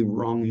completely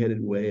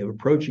wrong-headed way of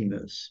approaching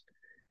this.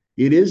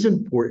 It is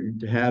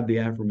important to have the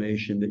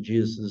affirmation that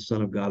Jesus is the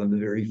Son of God on the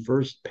very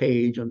first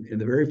page, in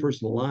the very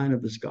first line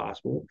of this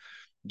gospel,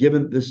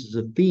 given that this is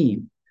a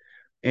theme.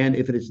 And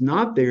if it is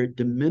not there, it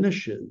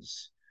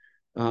diminishes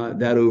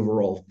that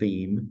overall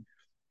theme.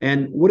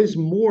 And what is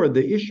more,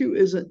 the issue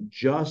isn't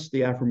just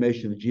the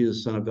affirmation that Jesus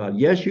is the Son of God.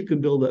 Yes, you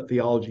can build up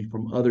theology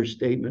from other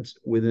statements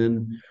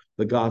within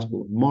the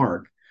Gospel of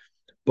Mark,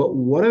 but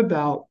what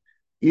about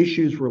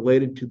issues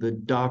related to the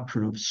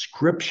doctrine of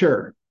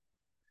Scripture,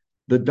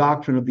 the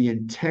doctrine of the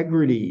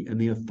integrity and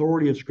the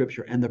authority of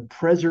Scripture, and the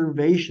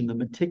preservation, the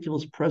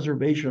meticulous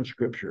preservation of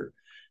Scripture,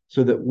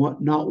 so that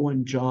not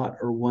one jot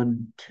or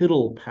one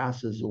tittle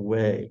passes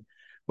away?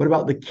 What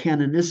about the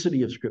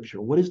canonicity of Scripture?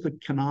 What is the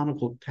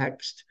canonical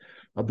text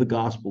of the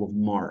Gospel of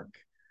Mark?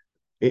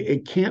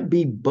 It can't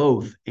be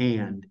both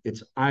and,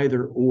 it's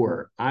either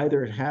or.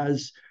 Either it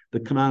has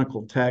the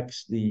canonical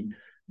text, the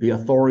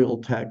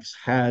authorial text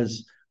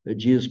has that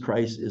Jesus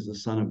Christ is the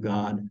Son of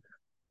God,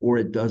 or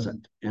it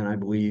doesn't. And I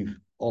believe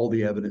all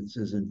the evidence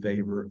is in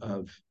favor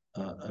of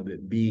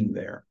it being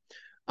there.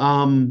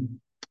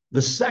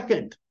 The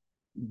second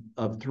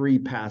of three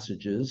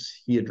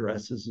passages he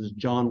addresses is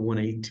John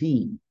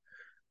 1:18.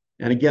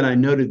 And again, I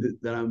noted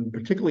that I was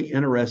particularly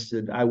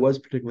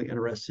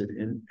interested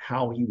in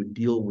how he would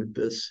deal with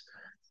this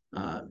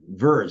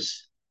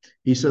verse.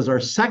 He says, our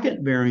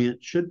second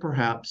variant should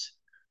perhaps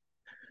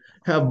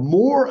have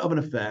more of an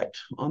effect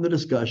on the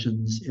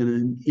discussions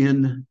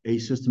in a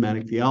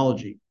systematic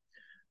theology.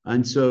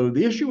 And so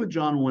the issue with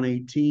John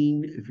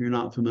 1:18, if you're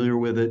not familiar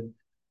with it,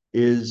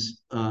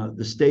 is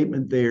the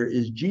statement there,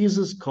 is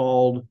Jesus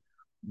called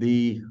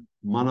the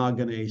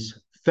monogenes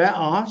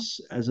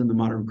theos, as in the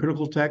modern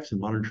critical text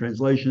and modern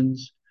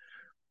translations,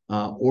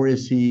 or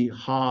is he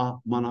ha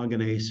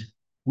monogenes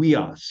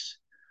huios?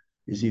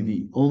 Is he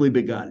the only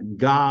begotten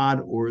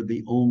God or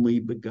the only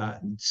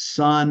begotten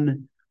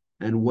Son?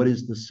 And what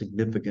is the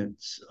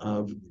significance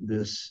of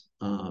this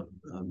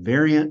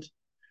variant?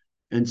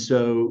 And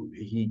so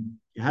he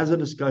has a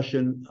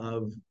discussion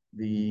of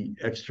the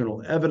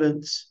external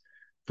evidence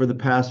for the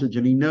passage,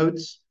 and he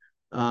notes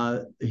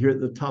here at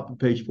the top of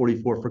page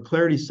 44, for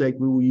clarity's sake,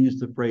 we will use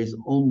the phrase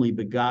only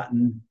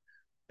begotten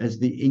as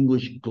the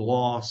English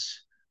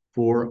gloss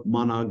for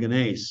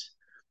monogenes.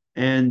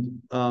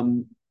 And,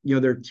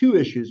 there are two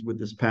issues with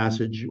this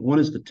passage. One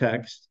is the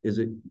text. Is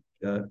it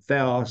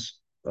theos,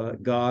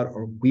 God,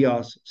 or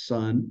huios,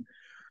 Son?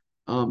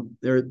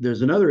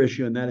 There's another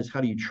issue, and that is, how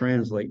do you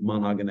translate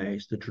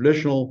monogenes? The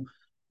traditional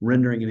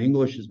rendering in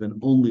English has been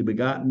only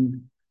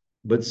begotten,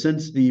 but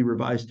since the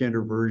Revised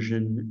Standard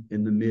Version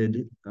in the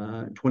mid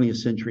 20th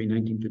century,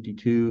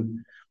 1952,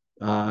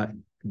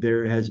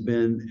 there has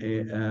been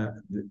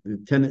the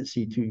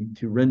tendency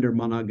to render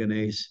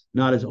monogenes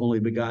not as only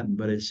begotten,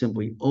 but as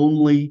simply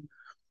only,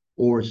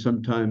 or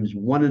sometimes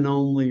one and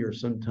only, or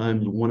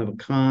sometimes one of a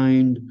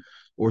kind,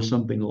 or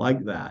something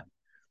like that.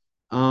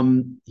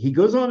 He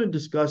goes on and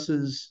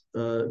discusses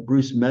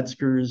Bruce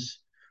Metzger's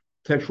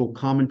textual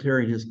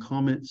commentary and his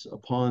comments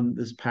upon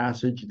this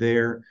passage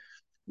there,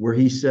 where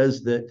he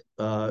says that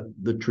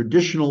the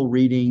traditional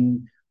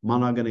reading,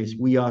 monogenes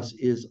huios,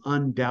 is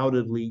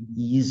undoubtedly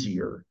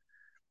easier.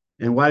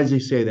 And why does he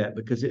say that?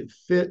 Because it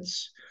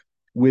fits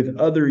with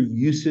other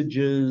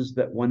usages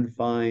that one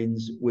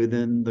finds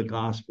within the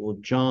Gospel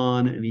of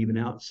John and even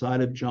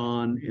outside of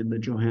John in the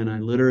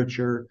Johannine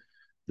literature.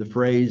 The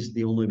phrase,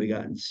 the only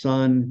begotten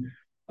Son,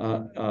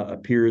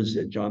 appears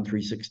at John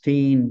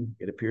 3:16.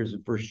 It appears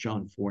in 1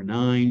 John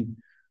 4:9.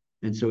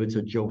 And so it's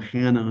a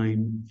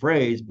Johannine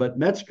phrase. But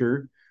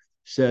Metzger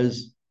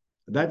says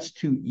that's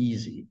too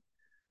easy.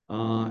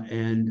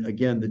 And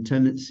again, the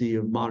tendency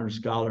of modern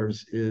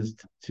scholars is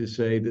to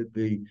say that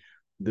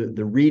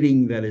the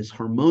reading that is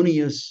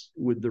harmonious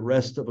with the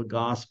rest of a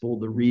gospel,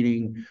 the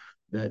reading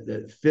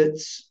that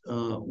fits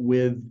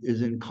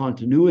is in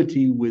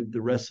continuity with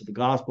the rest of the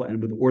gospel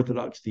and with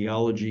Orthodox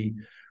theology,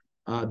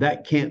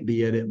 that can't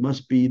be it. It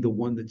must be the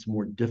one that's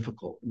more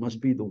difficult. It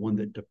must be the one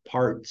that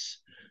departs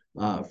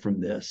from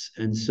this.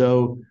 And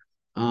so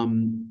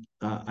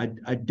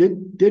I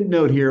did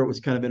note here, it was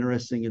kind of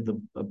interesting at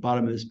the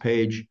bottom of this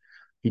page.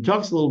 He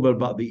talks a little bit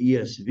about the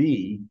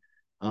ESV.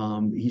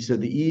 He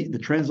said the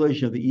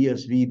translation of the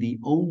ESV, the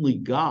only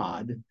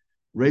God,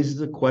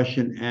 raises a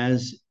question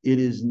as it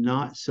is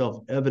not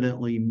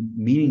self-evidently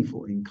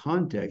meaningful in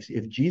context.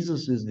 If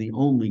Jesus is the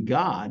only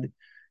God,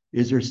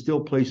 is there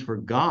still place for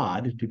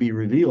God to be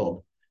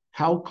revealed?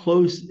 How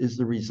close is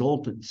the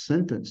resultant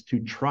sentence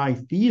to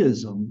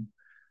tritheism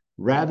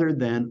rather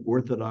than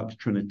Orthodox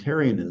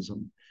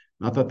Trinitarianism?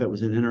 And I thought that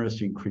was an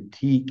interesting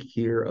critique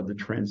here of the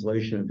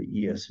translation of the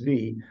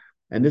ESV.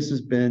 And this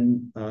has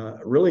been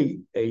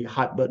really a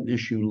hot button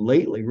issue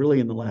lately, really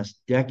in the last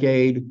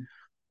decade.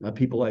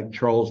 People like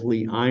Charles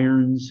Lee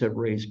Irons have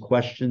raised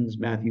questions,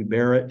 Matthew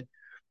Barrett,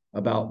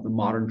 about the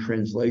modern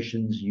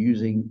translations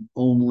using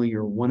only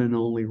or one and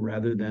only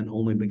rather than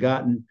only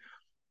begotten.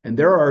 And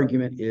their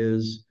argument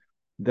is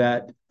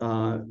that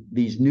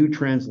these new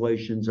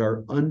translations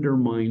are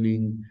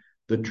undermining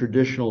the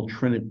traditional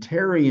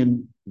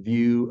Trinitarian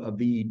view of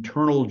the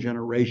eternal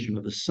generation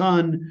of the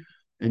Son.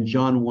 And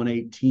John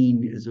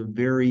 1:18 is a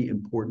very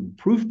important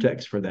proof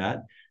text for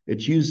that.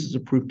 It's used as a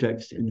proof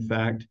text, in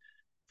fact,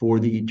 for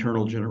the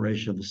eternal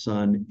generation of the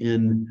Son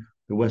in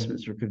the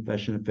Westminster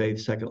Confession of Faith,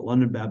 Second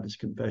London Baptist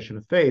Confession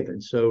of Faith.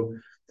 And so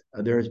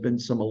there has been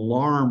some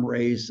alarm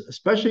raised,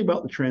 especially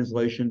about the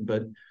translation,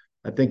 but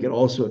I think it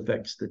also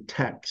affects the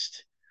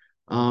text.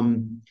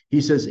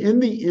 He says, in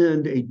the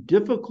end, a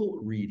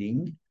difficult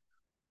reading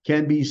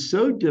can be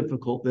so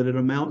difficult that it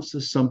amounts to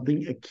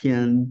something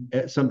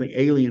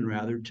alien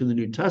rather, to the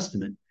New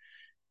Testament.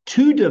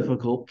 Too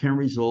difficult can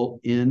result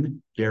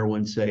in, dare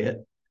one say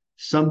it,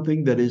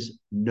 something that is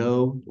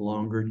no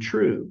longer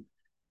true.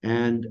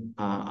 And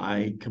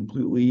I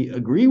completely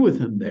agree with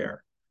him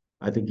there.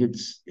 I think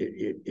it's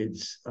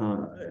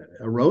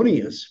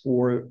erroneous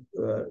for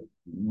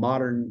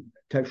modern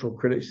textual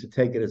critics to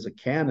take it as a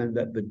canon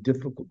that the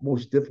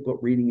most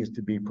difficult reading is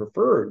to be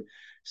preferred.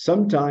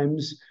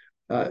 Sometimes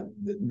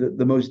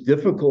the most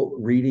difficult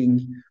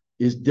reading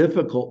is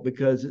difficult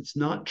because it's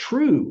not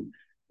true,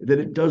 that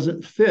it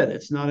doesn't fit.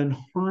 It's not in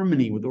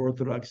harmony with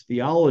Orthodox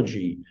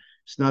theology.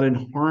 It's not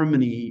in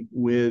harmony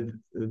with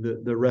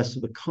the rest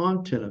of the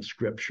content of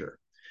Scripture.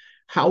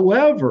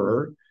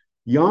 However,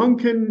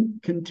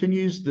 Jongkind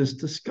continues this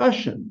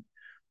discussion.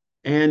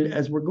 And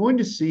as we're going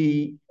to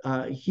see,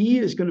 he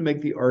is going to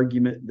make the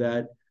argument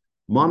that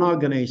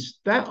monogenes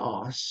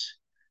theos,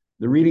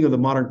 the reading of the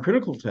modern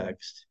critical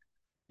text,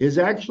 is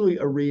actually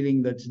a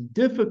reading that's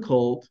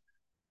difficult,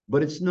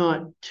 but it's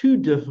not too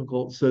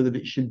difficult so that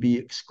it should be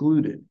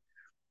excluded.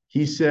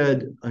 He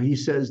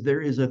says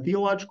there is a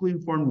theologically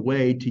informed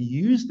way to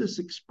use this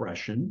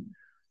expression,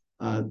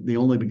 the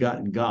only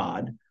begotten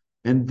God,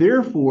 and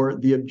therefore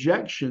the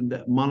objection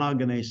that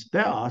monogenes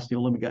theos, the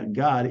only begotten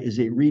God, is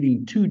a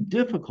reading too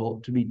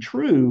difficult to be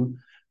true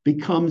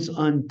becomes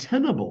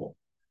untenable.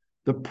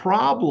 The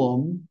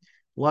problem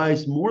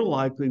lies more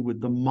likely with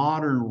the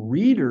modern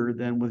reader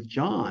than with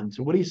John.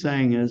 So what he's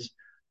saying is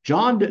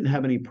John didn't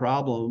have any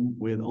problem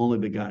with only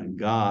begotten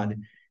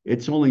God.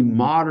 It's only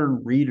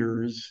modern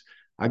readers,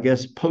 I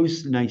guess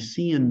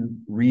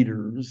post-Nicene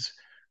readers,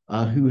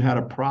 who had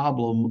a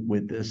problem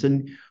with this.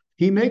 And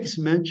he makes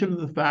mention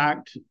of the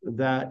fact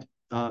that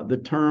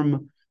the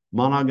term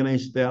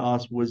monogenes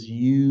theos was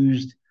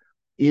used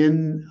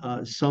in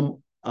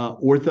some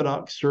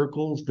Orthodox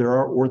circles. There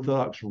are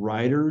Orthodox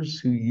writers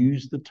who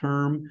use the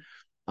term.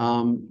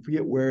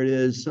 Forget where it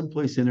is,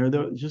 someplace in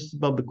there, just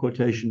above the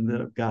quotation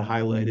that got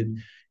highlighted.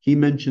 He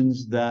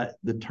mentions that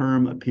the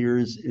term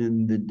appears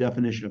in the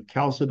definition of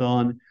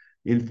Chalcedon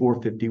in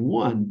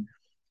 451.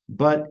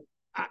 But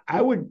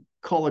I would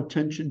call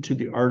attention to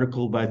the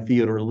article by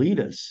Theodore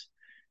Letus.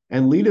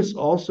 And Letus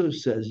also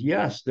says,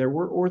 yes, there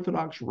were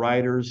Orthodox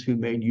writers who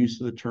made use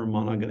of the term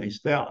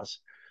monogenes theos.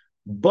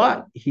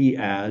 But he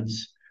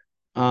adds,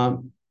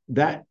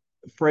 that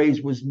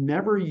phrase was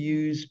never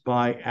used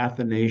by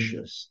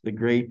Athanasius, the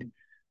great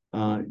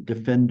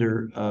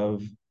defender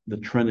of the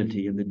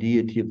Trinity and the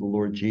deity of the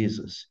Lord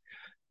Jesus.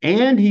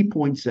 And he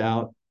points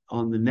out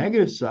on the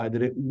negative side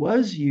that it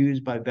was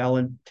used by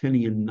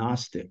Valentinian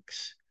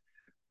Gnostics.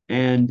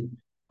 And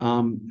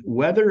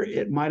whether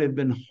it might have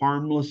been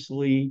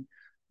harmlessly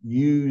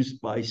used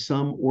by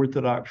some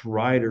Orthodox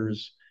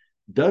writers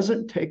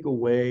doesn't take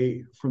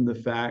away from the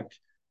fact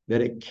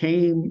that it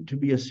came to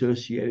be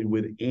associated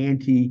with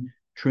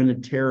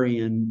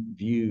anti-Trinitarian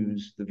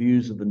views, the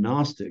views of the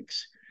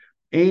Gnostics.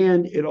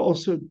 And it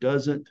also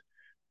doesn't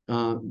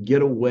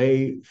get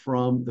away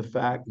from the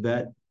fact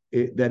that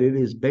it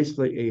is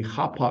basically a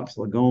hapax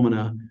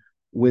legomena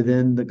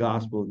within the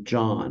Gospel of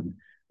John.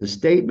 The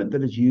statement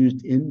that is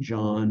used in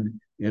John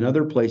in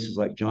other places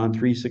like John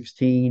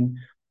 3:16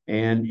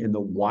 and in the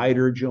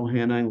wider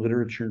Johannine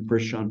literature in 1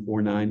 John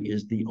 4:9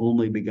 is the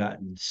only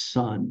begotten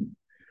Son.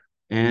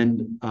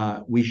 And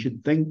we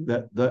should think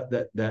that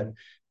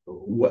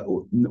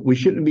we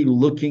shouldn't be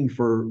looking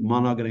for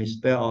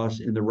monogenes theos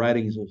in the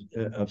writings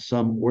of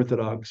some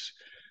Orthodox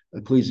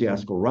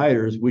ecclesiastical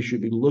writers. We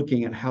should be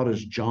looking at how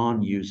does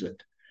John use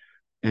it.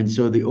 And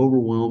so the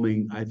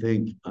overwhelming, I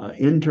think,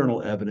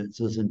 internal evidence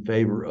is in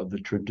favor of the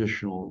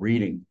traditional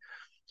reading.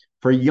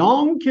 For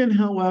Jongkind,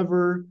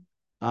 however,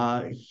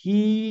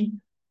 he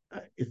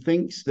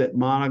thinks that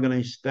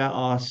monogenes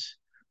theos,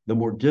 the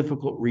more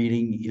difficult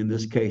reading in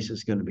this case,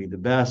 is going to be the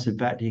best. In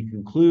fact, he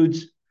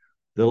concludes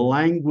the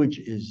language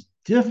is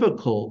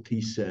difficult,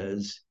 he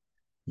says,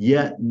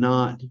 yet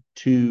not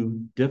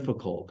too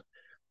difficult.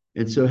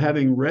 And so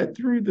having read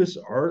through this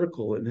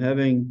article and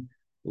having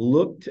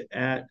looked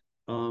at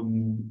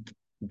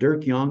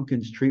Dirk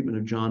Jonkind's treatment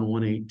of John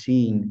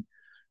 1:18,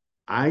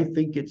 I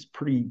think it's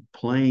pretty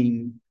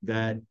plain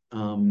that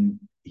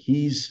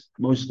he's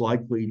most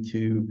likely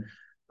to,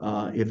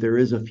 if there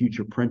is a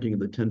future printing of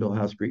the Tyndale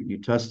House Greek New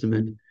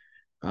Testament,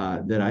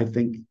 that I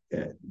think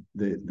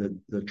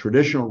the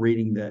traditional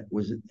reading that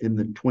was in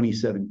the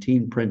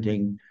 2017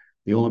 printing,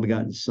 the only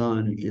begotten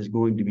Son, is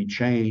going to be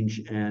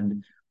changed,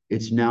 and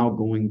it's now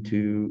going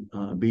to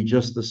be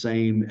just the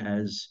same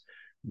as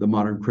the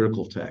modern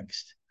critical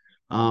text.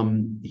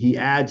 He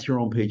adds here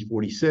on page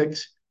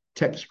 46,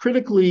 text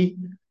critically,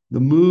 the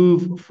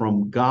move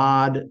from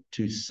God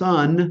to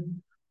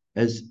Son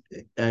as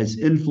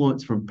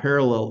influence from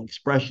parallel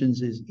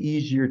expressions is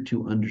easier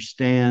to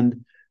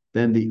understand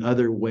than the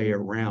other way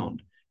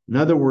around. In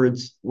other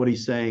words, what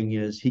he's saying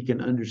is he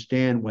can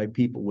understand why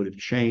people would have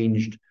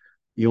changed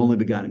the only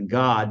begotten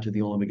God to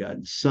the only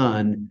begotten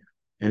Son,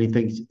 and he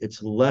thinks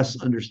it's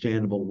less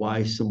understandable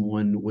why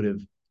someone would have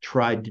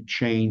tried to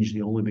change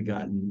the only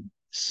begotten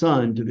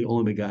Son to the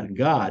only begotten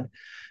God.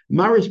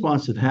 My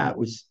response to that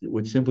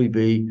would simply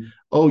be,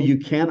 oh, you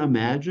can't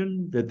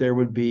imagine that there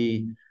would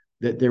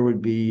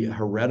be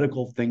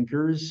heretical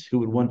thinkers who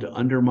would want to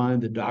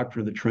undermine the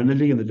doctrine of the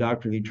Trinity and the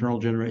doctrine of the eternal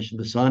generation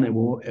of the Son, and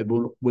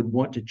would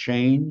want to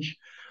change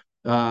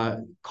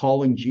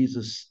calling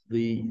Jesus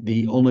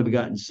the only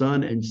begotten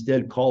Son, and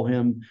instead call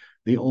him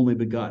the only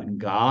begotten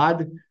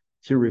God,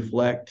 to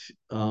reflect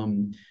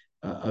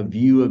a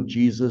view of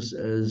Jesus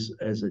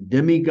as a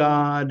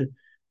demigod,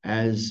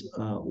 as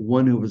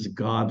one who was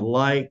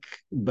God-like,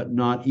 but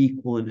not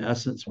equal in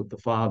essence with the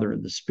Father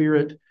and the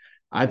Spirit.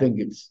 I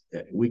think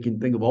we can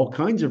think of all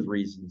kinds of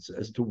reasons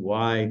as to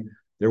why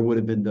there would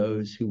have been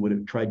those who would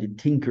have tried to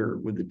tinker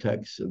with the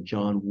text of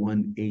John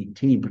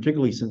 1:18,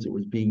 particularly since it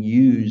was being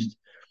used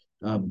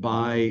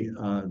by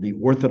the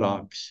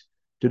Orthodox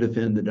to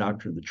defend the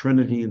doctrine of the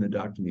Trinity and the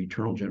doctrine of the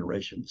eternal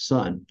generation of the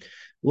Son.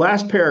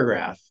 Last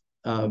paragraph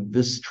of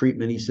this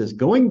treatment, he says,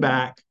 going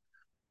back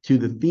to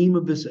the theme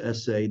of this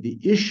essay, the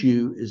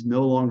issue is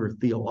no longer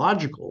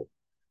theological,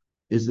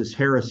 is this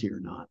heresy or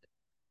not,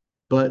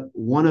 but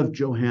one of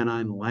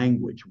Johannine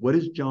language. What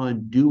is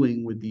John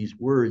doing with these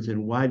words,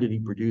 and why did he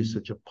produce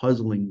such a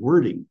puzzling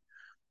wording?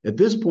 At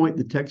this point,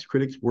 the text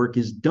critic's work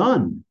is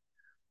done,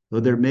 though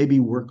there may be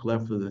work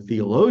left for the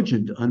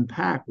theologian to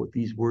unpack what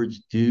these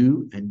words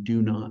do and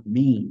do not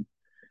mean.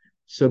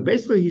 So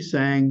basically, he's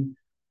saying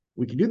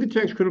we can do the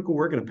text critical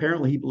work, and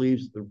apparently he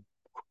believes the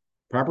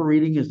proper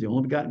reading is the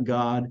only begotten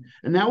God.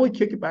 And now we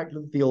kick it back to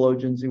the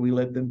theologians and we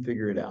let them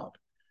figure it out.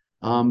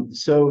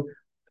 So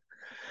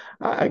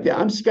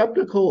I'm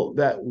skeptical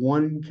that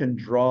one can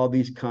draw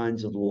these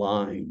kinds of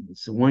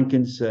lines. One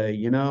can say,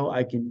 you know,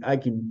 I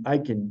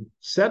can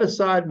set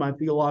aside my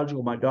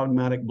theological, my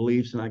dogmatic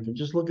beliefs, and I can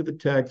just look at the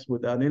text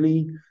without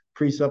any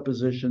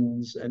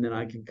presuppositions, and then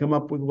I can come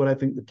up with what I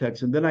think the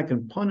text, and then I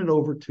can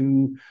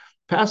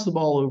pass the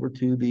ball over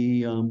to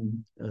the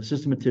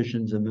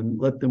systematicians, and then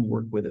let them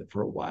work with it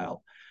for a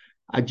while.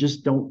 I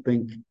just don't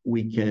think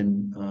we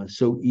can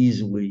so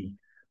easily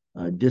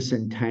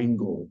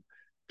disentangle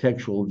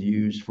textual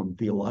views from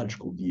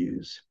theological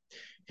views.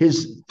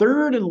 His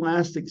third and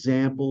last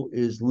example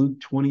is Luke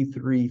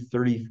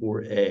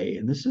 23:34a,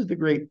 and this is the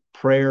great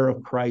prayer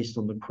of Christ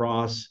on the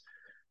cross.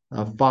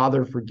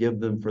 Father, forgive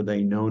them, for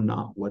they know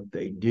not what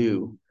they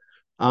do.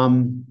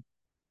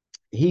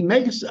 He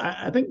makes,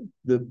 I think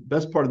the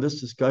best part of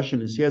this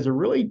discussion is he does a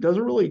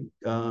really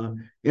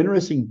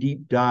interesting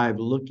deep dive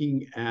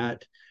looking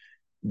at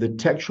the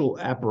textual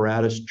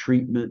apparatus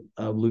treatment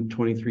of Luke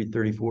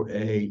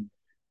 23:34a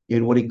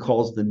in what he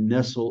calls the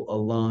Nestle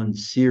Aland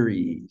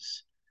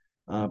series,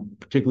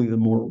 particularly the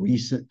more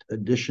recent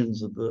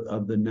editions of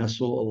the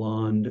Nestle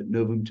Aland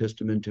Novum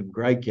Testamentum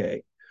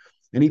Graece.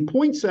 And he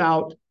points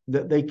out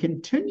that they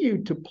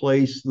continue to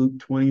place Luke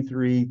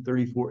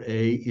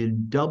 23:34a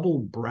in double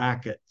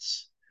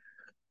brackets.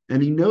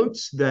 And he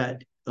notes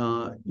that,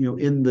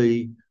 in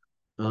the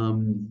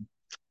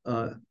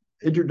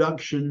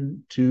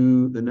introduction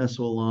to the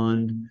Nestle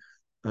Aland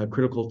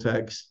critical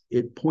text,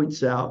 it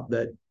points out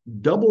that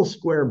double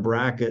square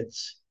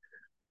brackets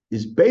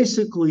is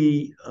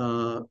basically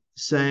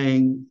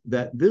saying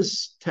that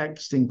this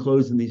text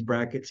enclosed in these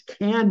brackets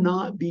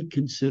cannot be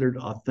considered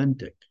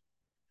authentic.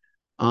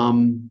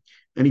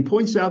 And he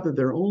points out that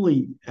there are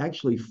only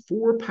actually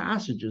 4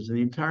 passages in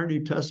the entire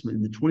New Testament,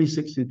 in the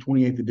 26th and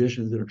 28th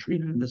editions, that are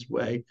treated in this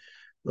way.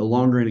 the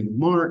longer ending of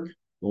Mark,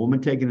 the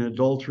woman taken in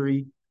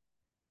adultery,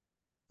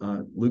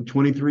 Luke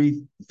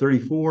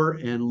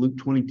 23:34, and Luke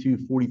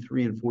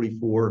 22:43 and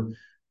 44,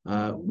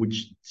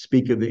 which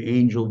speak of the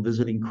angel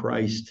visiting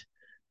Christ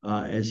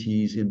as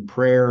he's in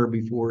prayer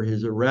before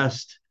his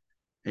arrest,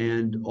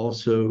 and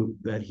also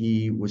that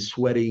he was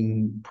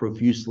sweating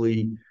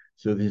profusely,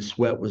 so his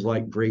sweat was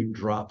like great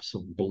drops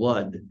of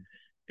blood.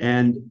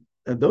 And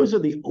those are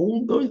the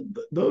only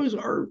those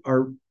are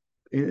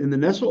in the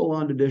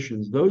Nestle-Aland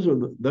editions. Those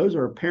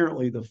are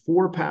apparently the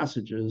four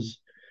passages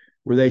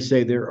where they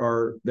say there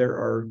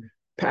are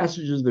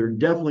passages that are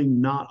definitely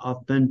not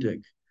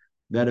authentic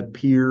that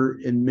appear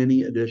in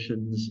many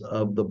editions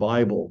of the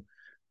Bible.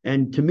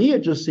 And to me,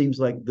 it just seems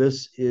like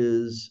this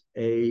is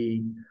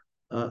a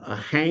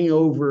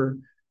hangover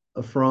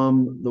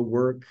from the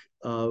work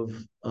of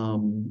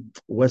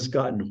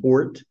Westcott and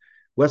Hort.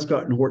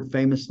 Westcott and Hort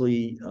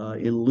famously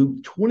in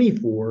Luke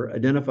 24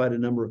 identified a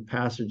number of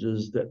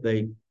passages that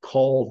they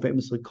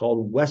famously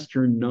called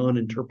Western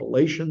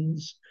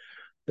non-interpolations.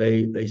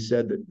 They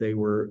said that they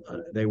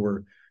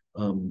were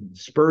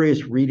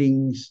spurious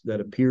readings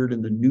that appeared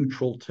in the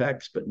neutral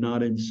text, but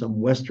not in some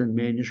Western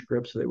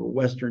manuscripts. So they were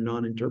Western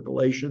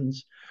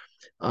non-interpolations.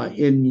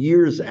 In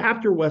years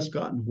after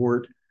Westcott and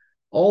Hort,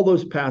 all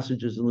those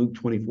passages in Luke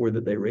 24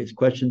 that they raised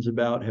questions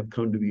about have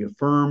come to be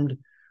affirmed.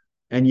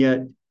 And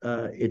yet,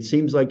 it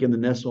seems like in the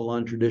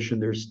Nestle-Aland tradition,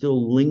 there's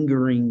still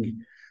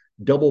lingering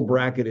double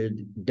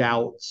bracketed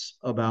doubts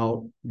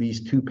about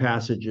these two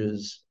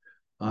passages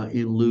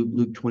in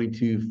Luke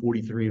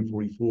 22:43 and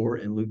 44,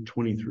 and Luke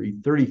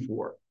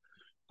 23:34.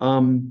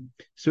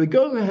 So he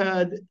goes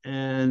ahead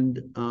and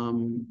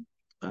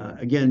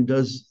again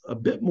does a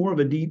bit more of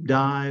a deep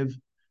dive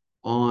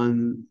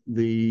on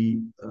the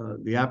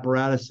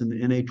apparatus in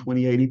the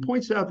NA-28. He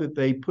points out that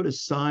they put a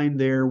sign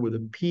there with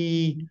a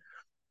P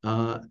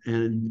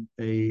and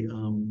a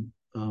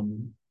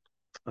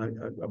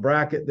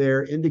bracket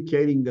there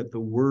indicating that the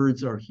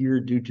words are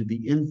here due to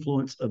the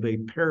influence of a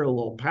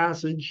parallel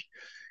passage.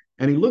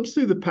 And he looks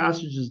through the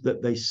passages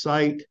that they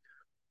cite,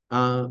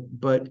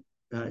 but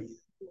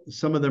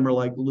some of them are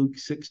like Luke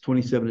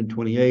 6:27 and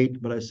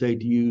 28. But I say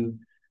to you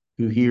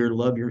who hear,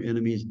 love your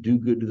enemies, do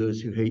good to those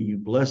who hate you,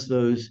 bless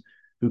those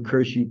who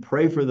curse you,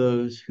 pray for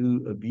those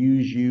who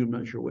abuse you. I'm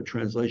not sure what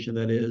translation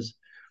that is.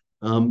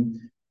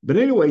 But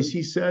anyways,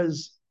 he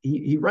says,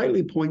 he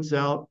rightly points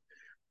out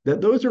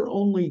that those are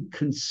only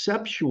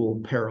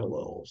conceptual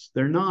parallels.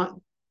 They're not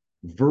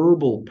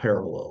verbal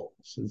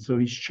parallels. And so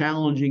he's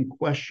challenging,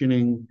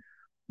 questioning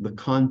the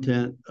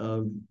content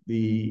of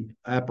the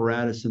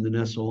apparatus in the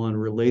Nestle-Aland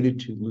related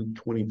to Luke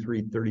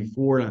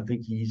 23:34. And I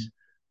think he's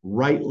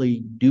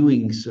rightly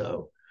doing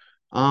so.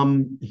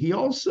 He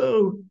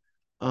also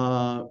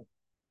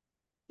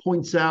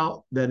points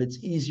out that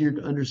it's easier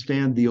to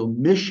understand the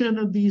omission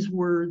of these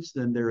words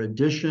than their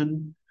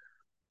addition.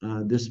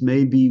 This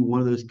may be one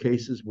of those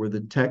cases where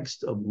the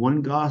text of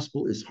one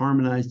gospel is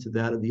harmonized to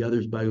that of the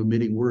others by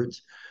omitting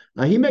words.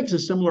 He makes a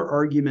similar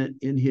argument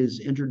in his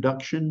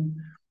introduction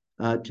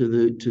to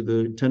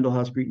the Tyndale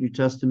House Greek New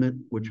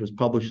Testament, which was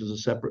published as a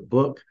separate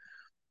book.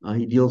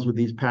 He deals with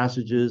these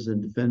passages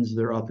and defends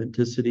their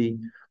authenticity,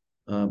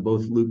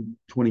 both Luke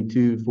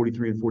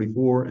 22:43 and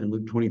 44, and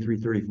Luke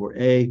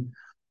 23:34a.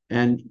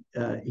 And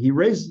he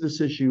raises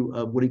this issue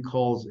of what he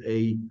calls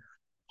a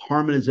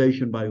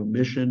harmonization by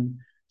omission.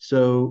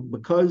 So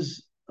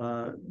because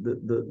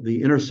the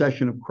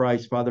intercession of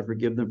Christ, Father,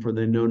 forgive them for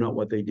they know not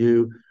what they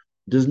do,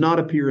 does not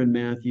appear in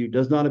Matthew,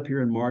 does not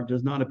appear in Mark,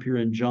 does not appear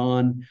in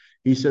John.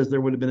 He says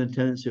there would have been a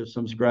tendency of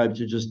some scribes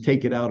to just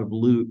take it out of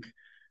Luke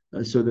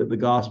so that the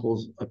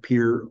Gospels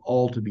appear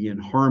all to be in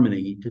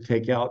harmony, to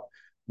take out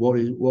what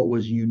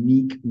was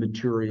unique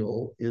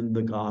material in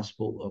the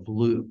Gospel of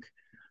Luke.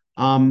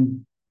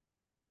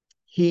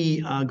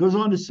 He goes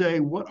on to say,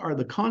 what are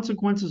the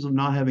consequences of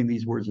not having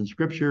these words in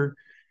Scripture?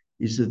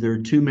 He says there are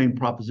two main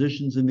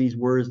propositions in these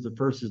words. The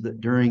first is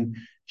that during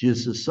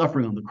Jesus'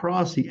 suffering on the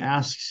cross, he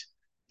asks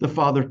the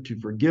Father to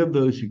forgive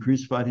those who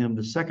crucified him.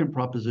 The second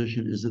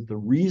proposition is that the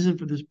reason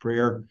for this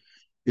prayer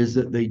is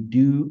that they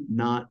do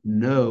not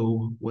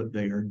know what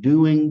they are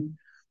doing.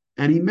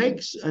 And he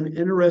makes an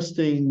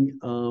interesting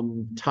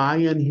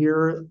tie-in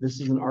here. This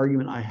is an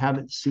argument I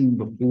haven't seen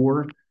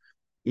before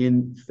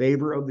in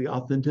favor of the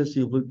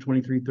authenticity of Luke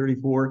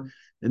 23:34.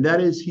 And that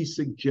is, he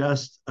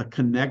suggests a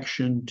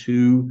connection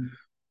to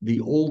the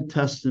Old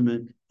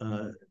Testament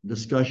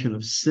discussion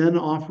of sin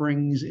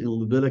offerings in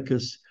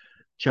Leviticus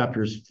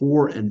chapters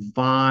 4 and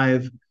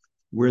 5,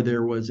 where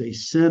there was a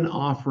sin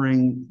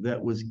offering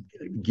that was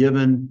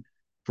given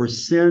for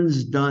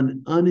sins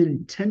done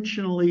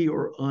unintentionally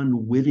or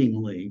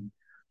unwittingly.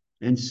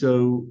 And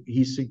so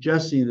he's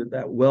suggesting that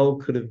that well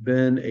could have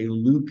been a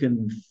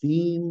Lucan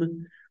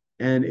theme.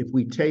 And if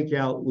we take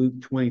out Luke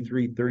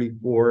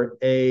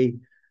 23:34a,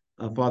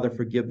 Father,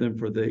 forgive them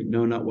for they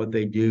know not what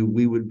they do,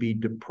 we would be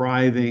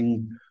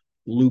depriving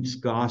Luke's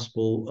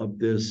gospel of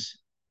this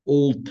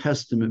Old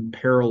Testament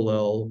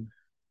parallel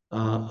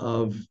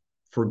of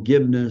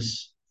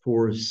forgiveness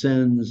for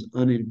sins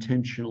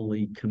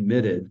unintentionally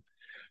committed.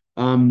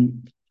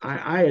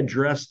 I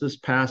addressed this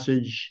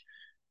passage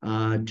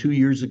 2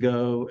 years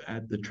ago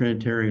at the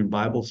Trinitarian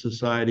Bible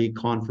Society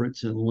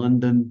conference in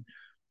London,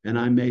 and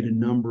I made a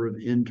number of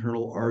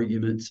internal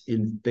arguments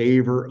in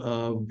favor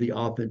of the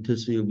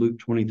authenticity of Luke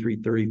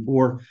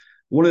 23:34.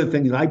 One of the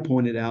things I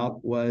pointed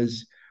out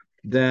was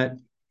that,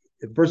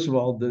 first of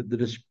all, the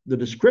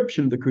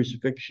description of the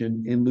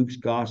crucifixion in Luke's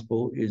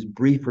gospel is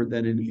briefer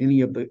than in any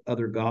of the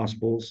other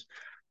gospels.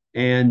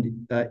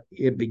 And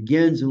it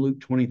begins in Luke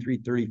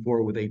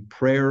 23:34 with a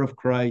prayer of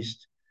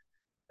Christ,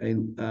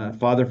 and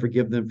Father,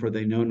 forgive them, for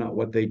they know not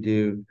what they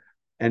do.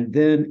 And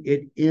then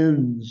it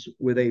ends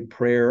with a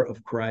prayer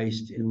of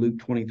Christ in Luke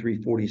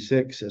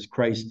 23:46, as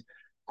Christ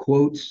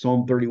quotes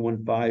Psalm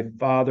 31:5,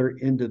 Father,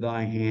 into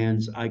thy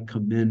hands I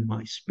commend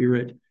my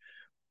spirit.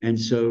 And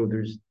so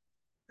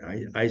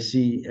I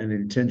see an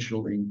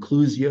intentional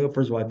inclusio.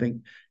 First of all, I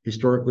think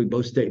historically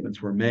both statements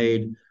were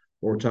made.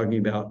 We're talking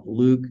about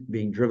Luke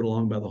being driven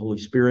along by the Holy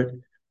Spirit,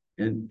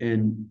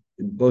 and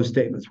both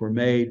statements were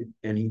made.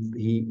 And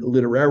he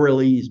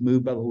literally is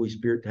moved by the Holy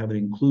Spirit to have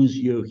an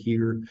inclusio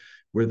here,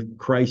 with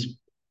Christ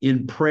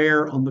in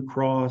prayer on the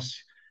cross.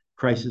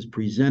 Christ is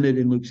presented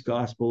in Luke's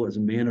gospel as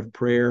a man of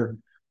prayer,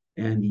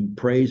 and he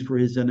prays for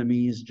his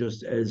enemies,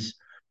 just as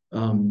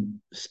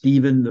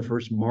Stephen, the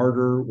first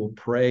martyr, will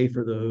pray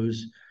for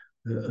those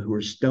who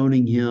are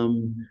stoning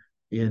him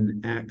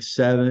in Acts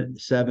 7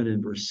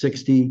 and verse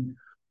 60.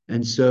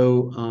 And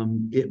so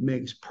it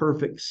makes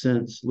perfect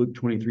sense, Luke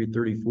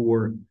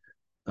 23:34,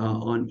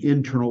 on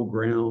internal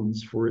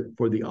grounds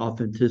for the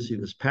authenticity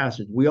of this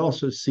passage. We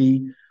also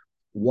see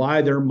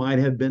why there might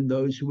have been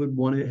those who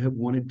would have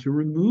wanted to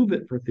remove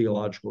it for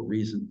theological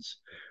reasons.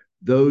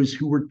 Those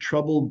who were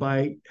troubled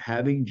by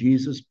having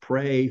Jesus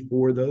pray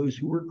for those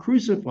who were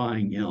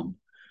crucifying him,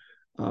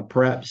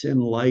 perhaps in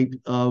light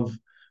of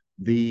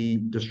the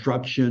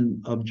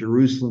destruction of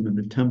Jerusalem and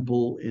the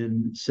temple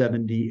in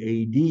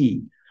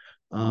 70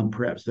 AD.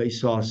 Perhaps they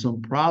saw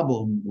some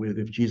problem with,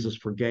 if Jesus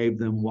forgave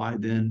them, why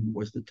then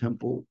was the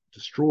temple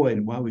destroyed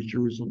and why was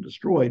Jerusalem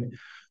destroyed?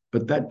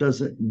 But that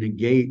doesn't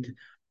negate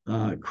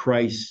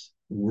Christ's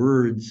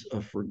words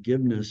of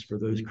forgiveness for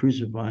those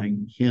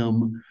crucifying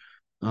him,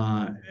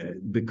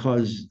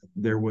 because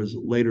there was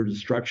later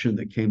destruction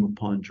that came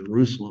upon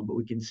Jerusalem. But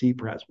we can see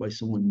perhaps why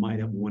someone might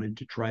have wanted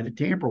to try to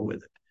tamper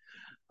with it.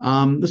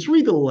 Let's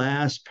read the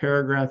last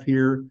paragraph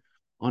here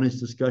on his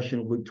discussion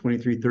of Luke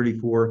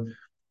 23:34.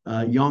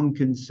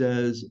 Jongkind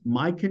says,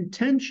 my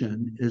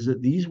contention is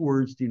that these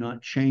words do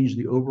not change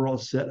the overall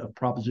set of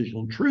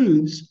propositional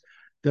truths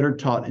that are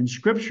taught in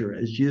Scripture,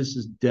 as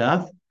Jesus'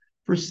 death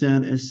for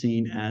sin is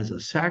seen as a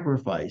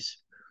sacrifice.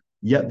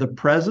 Yet the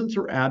presence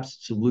or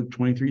absence of Luke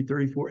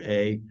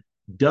 23:34a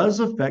does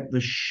affect the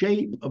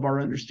shape of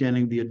our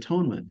understanding of the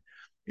atonement.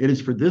 It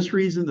is for this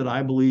reason that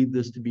I believe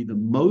this to be the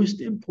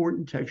most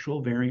important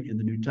textual variant in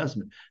the New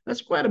Testament.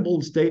 That's quite a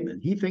bold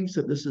statement. He thinks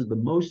that this is the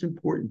most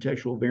important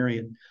textual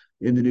variant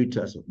in the New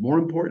Testament. More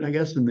important, I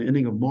guess, than the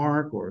ending of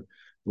Mark, or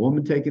the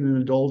woman taken in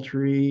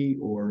adultery,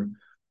 or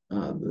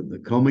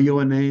the Coma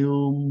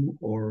Ioanneum,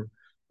 or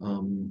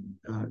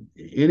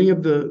any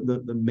of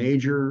the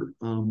major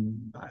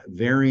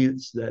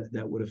variants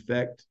that would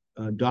affect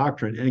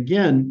doctrine. And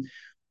again,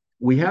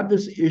 we have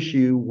this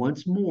issue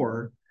once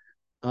more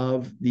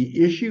of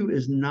the issue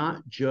is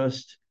not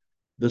just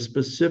the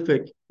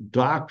specific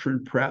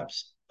doctrine,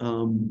 perhaps,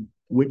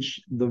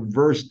 which the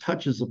verse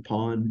touches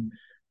upon,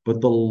 but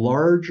the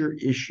larger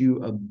issue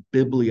of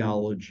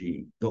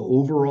bibliology, the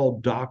overall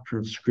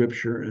doctrine of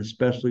Scripture, and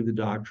especially the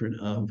doctrine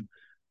of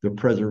the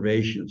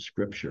preservation of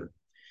Scripture.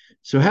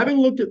 So having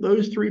looked at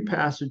those three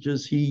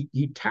passages, he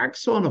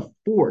tacks on a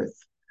fourth.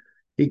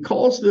 He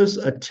calls this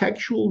a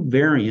textual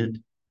variant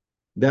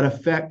that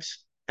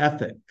affects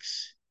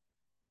ethics.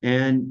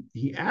 And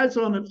he adds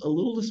on a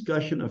little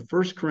discussion of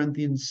 1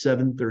 Corinthians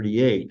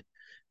 7:38.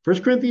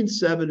 1 Corinthians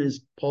 7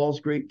 is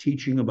Paul's great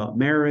teaching about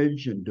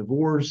marriage and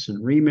divorce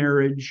and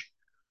remarriage.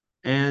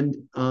 And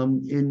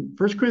in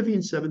 1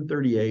 Corinthians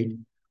 7:38,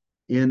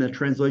 in a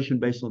translation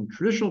based on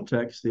traditional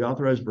text, the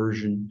Authorized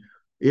Version,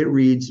 it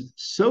reads,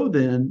 so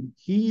then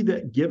he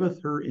that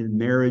giveth her in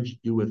marriage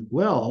doeth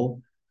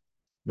well,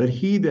 but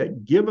he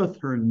that giveth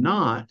her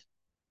not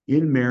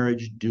in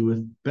marriage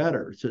doeth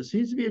better. So it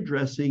seems to be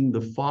addressing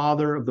the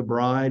father of the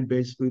bride,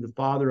 basically the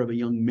father of a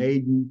young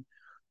maiden.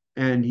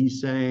 And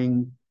he's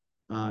saying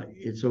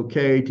it's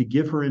okay to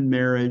give her in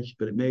marriage,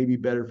 but it may be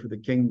better for the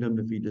kingdom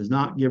if he does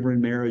not give her in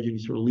marriage. And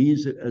he sort of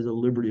leaves it as a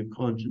liberty of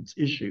conscience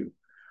issue.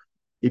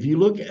 If you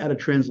look at a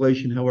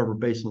translation, however,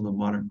 based on the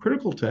modern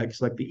critical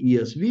text, like the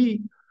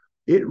ESV,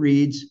 it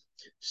reads,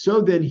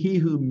 so then he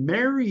who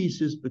marries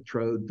his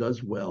betrothed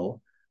does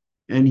well,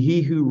 and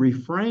he who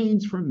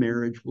refrains from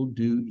marriage will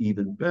do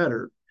even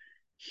better.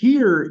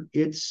 Here,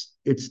 it's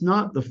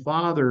not the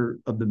father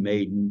of the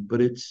maiden,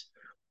 but it's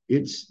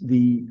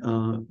the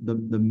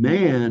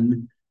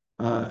man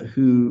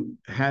who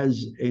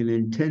has an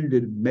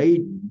intended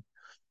maiden,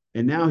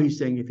 and now he's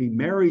saying if he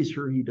marries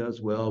her, he does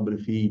well, but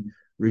if he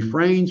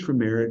refrains from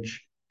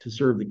marriage to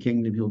serve the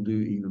kingdom, he'll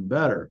do even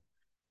better.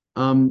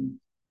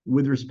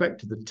 with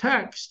respect to the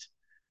text,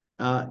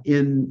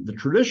 in the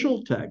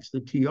traditional text,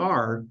 the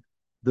TR,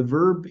 the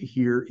verb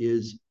here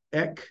is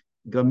ek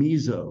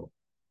gamizo,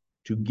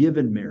 to give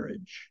in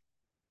marriage.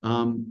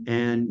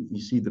 And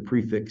you see the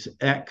prefix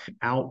ek,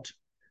 out,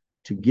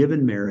 to give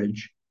in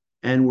marriage.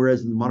 And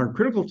whereas in the modern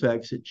critical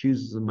text, it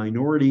chooses a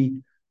minority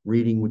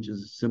reading, which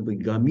is simply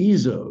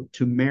gamizo,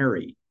 to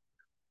marry.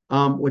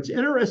 What's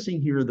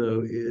interesting here,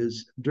 though,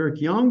 is Dirk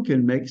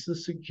Jongkind makes the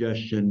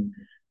suggestion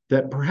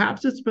that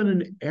perhaps it's been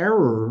an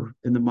error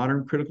in the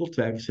modern critical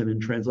text and in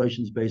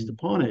translations based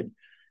upon it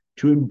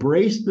to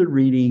embrace the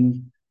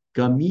reading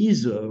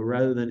gamizo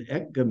rather than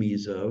ek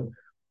gamizo.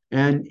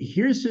 And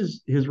here's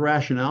his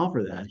rationale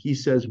for that. He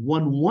says,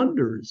 one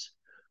wonders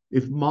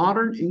if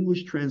modern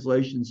English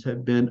translations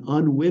have been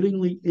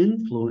unwittingly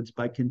influenced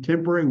by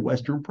contemporary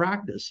Western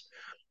practice.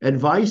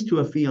 Advice to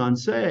a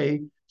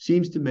fiancé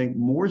seems to make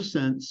more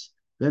sense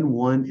than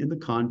one in the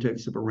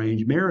context of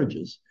arranged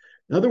marriages.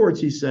 In other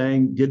words, he's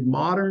saying, did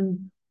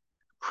modern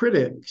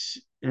critics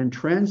and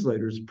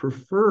translators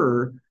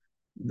prefer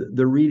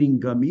the reading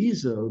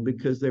gamizo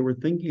because they were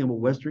thinking of a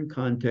Western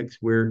context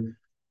where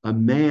a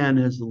man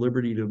has the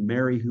liberty to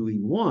marry who he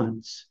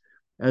wants,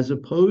 as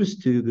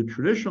opposed to the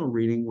traditional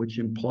reading, which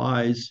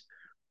implies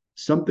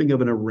something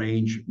of an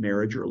arranged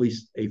marriage, or at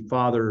least a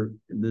father,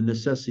 the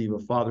necessity of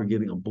a father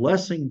giving a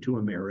blessing to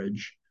a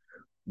marriage,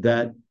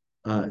 that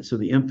so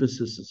the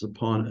emphasis is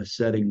upon a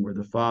setting where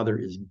the father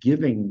is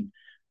giving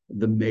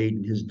the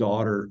maiden, his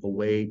daughter,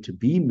 away to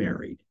be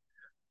married.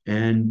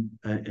 And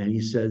he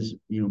says,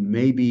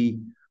 maybe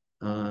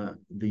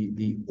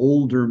the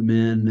older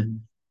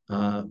men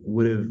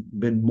would have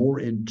been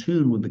more in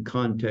tune with the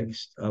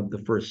context of the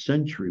first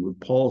century, with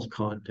Paul's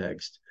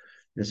context.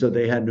 And so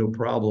they had no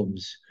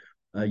problems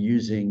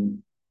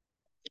using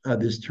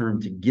this term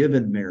to give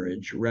in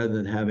marriage rather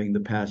than having the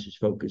passage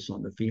focus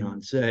on the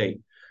fiancé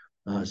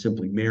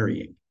simply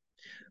marrying.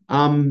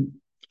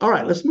 All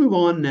right, let's move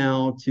on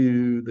now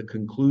to the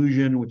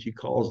conclusion, which he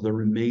calls the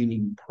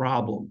remaining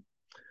problem.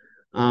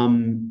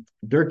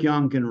 Dirk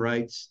Jongkind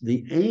writes,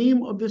 the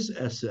aim of this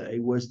essay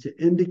was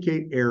to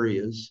indicate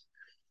areas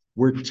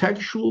where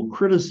textual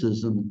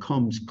criticism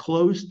comes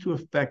close to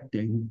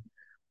affecting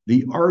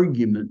the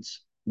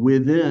arguments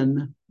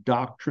within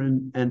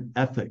doctrine and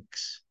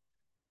ethics.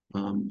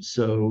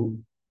 So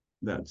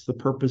that's the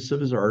purpose of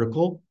his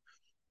article.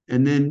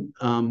 And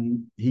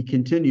then he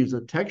continues, a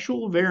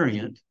textual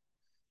variant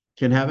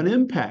can have an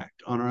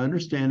impact on our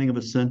understanding of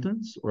a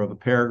sentence or of a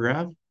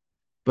paragraph,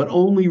 but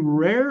only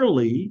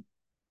rarely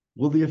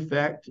will the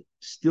effect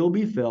still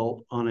be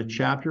felt on a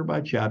chapter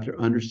by chapter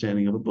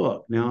understanding of a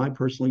book. Now, I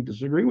personally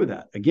disagree with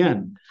that.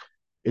 Again,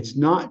 it's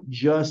not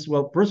just,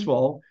 well, first of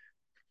all,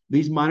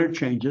 these minor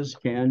changes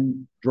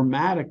can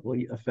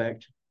dramatically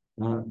affect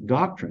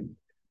doctrine.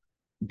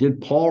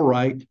 Did Paul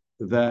write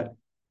that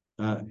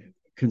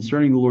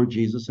concerning the Lord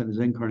Jesus and his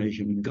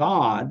incarnation,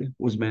 God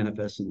was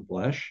manifest in the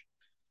flesh?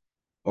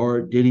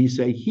 Or did he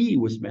say he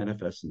was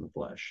manifest in the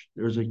flesh?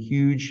 There's a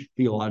huge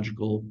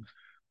theological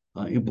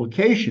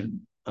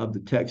implication of the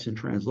text and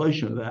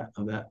translation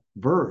of that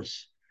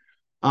verse.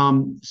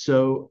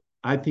 So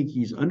I think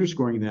he's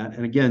underscoring that.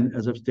 And again,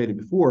 as I've stated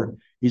before,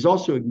 he's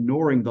also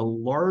ignoring the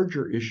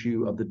larger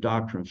issue of the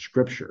doctrine of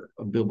Scripture,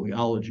 of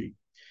bibliology.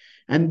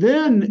 And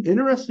then,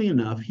 interestingly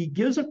enough, he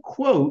gives a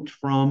quote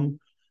from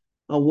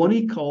one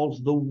he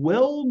calls the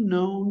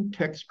well-known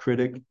text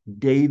critic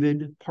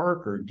David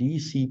Parker,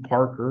 D.C.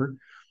 Parker,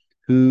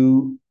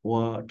 who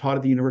taught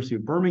at the University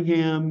of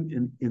Birmingham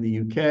in the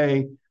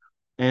UK.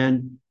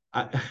 And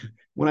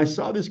when I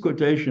saw this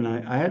quotation,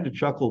 I had to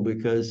chuckle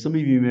because some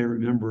of you may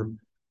remember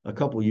a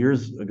couple of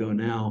years ago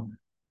now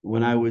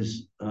when I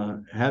was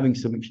having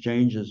some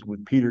exchanges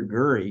with Peter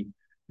Gurry,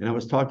 and I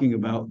was talking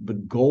about the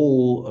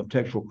goal of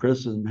textual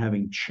criticism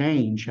having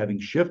changed, having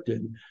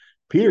shifted.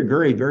 Peter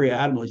Gurry very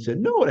adamantly said,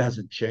 no, it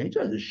hasn't changed,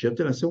 it hasn't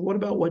shifted. I said, what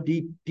about what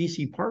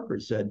D.C. Parker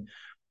said?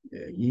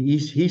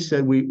 He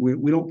said,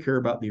 we don't care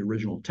about the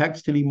original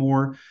text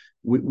anymore.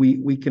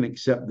 We can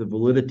accept the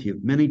validity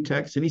of many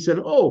texts. And he said,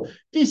 oh,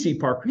 D.C.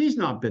 Parker, he's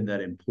not been that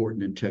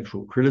important in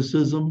textual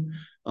criticism.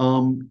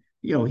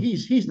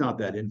 He's not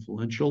that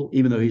influential,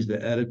 even though he's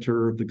the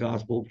editor of the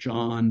Gospel of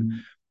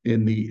John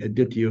in the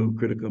Editio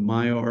Critica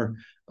Maior.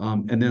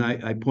 And then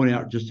I pointed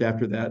out just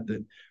after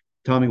that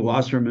Tommy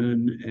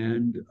Wasserman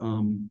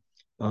and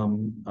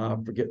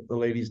forget the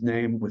lady's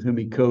name with whom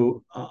he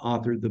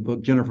co-authored the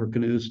book, Jennifer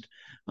Knust,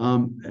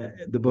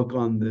 the book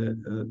on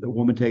the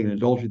woman taken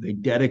adultery. They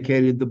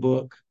dedicated the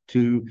book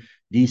to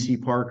D.C.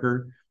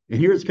 Parker. And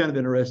here it's kind of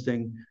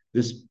interesting.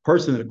 This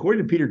person that,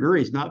 according to Peter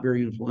Gurry, is not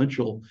very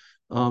influential.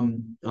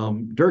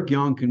 Dirk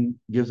Jongkind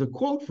gives a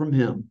quote from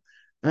him.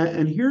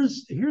 And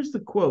here's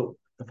the quote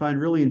I find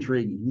really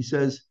intriguing. He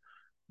says,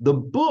 the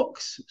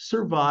books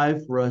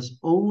survive for us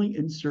only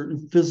in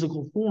certain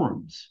physical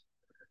forms.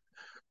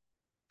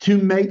 To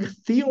make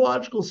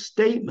theological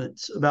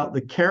statements about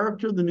the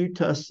character of the New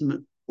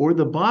Testament or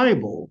the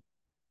Bible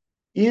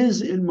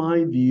is, in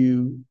my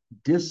view,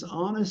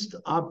 dishonest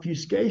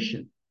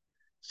obfuscation.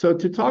 So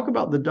to talk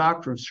about the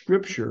doctrine of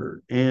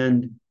Scripture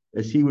and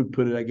as he would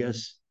put it, I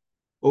guess,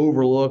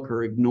 overlook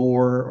or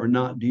ignore or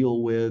not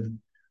deal with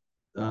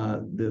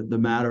the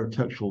matter of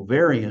textual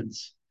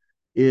variance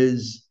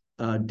is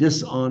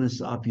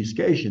dishonest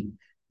obfuscation.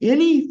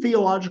 Any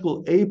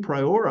theological a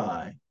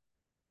priori,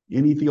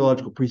 any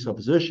theological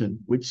presupposition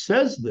which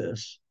says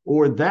this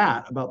or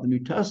that about the New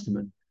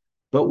Testament,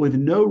 but with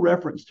no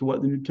reference to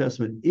what the New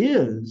Testament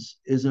is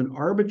an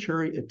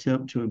arbitrary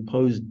attempt to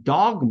impose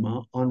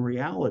dogma on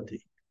reality.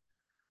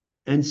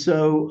 And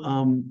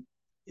so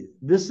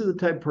this is the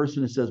type of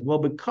person who says, well,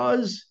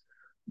 because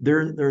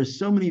there's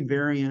so many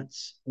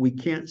variants, we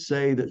can't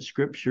say that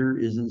Scripture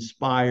is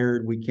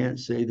inspired. We can't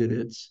say that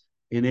it's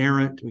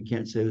inerrant. We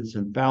can't say that it's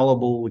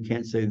infallible. We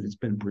can't say that it's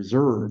been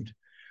preserved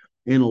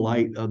in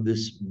light of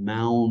this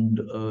mound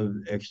of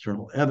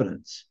external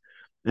evidence.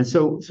 And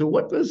so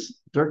what does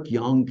Dirk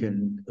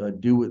Jongkind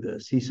do with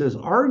this? He says,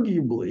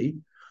 arguably,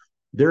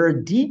 there are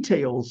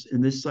details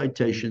in this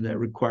citation that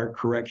require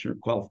correction or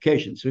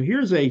qualification. So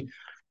here's a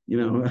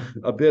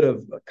bit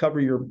of cover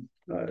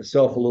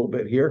yourself a little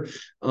bit here.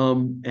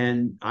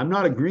 And I'm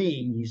not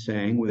agreeing, he's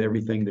saying, with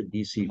everything that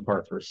D.C.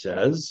 Parker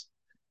says.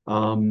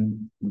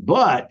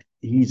 But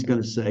he's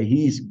going to say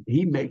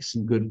he makes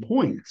some good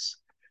points.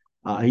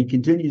 He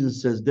continues and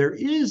says, there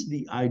is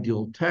the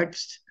ideal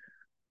text,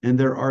 and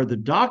there are the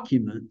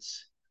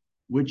documents,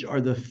 which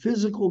are the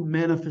physical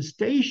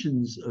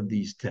manifestations of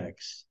these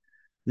texts.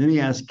 Then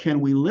he asks, can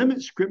we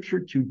limit Scripture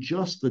to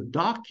just the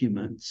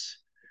documents?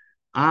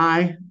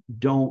 I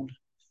don't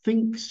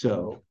think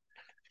so.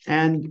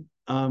 And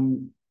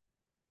then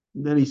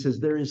he says,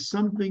 there is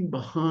something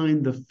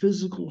behind the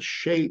physical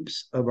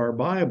shapes of our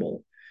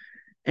Bible.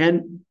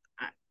 And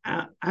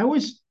I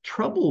was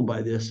troubled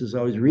by this as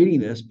I was reading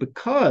this,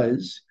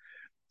 because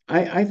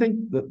I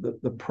think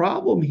the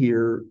problem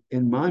here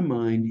in my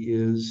mind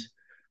is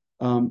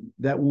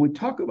that when we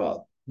talk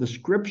about the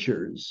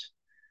Scriptures,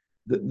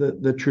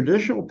 the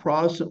traditional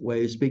Protestant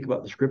way to speak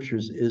about the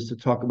Scriptures is to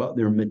talk about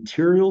their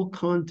material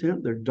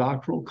content, their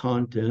doctrinal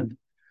content,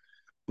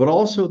 but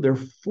also their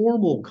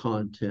formal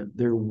content,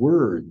 their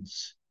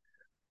words.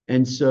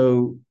 And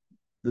so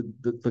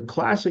the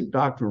classic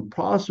doctrine of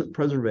Protestant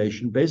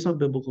preservation based on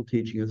biblical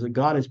teaching is that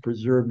God has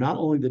preserved not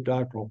only the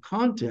doctrinal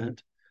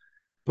content,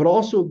 but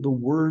also the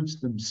words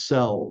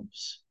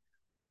themselves.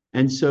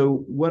 And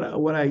so what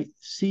I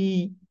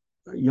see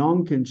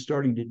Jongkind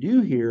starting to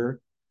do here,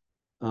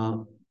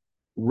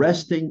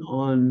 resting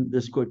on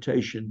this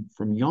quotation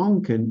from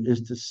Jongkind,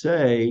 is to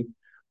say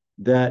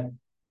that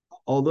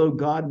although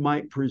God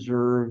might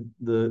preserve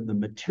the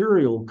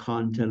material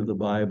content of the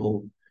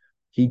Bible,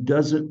 he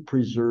doesn't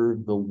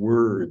preserve the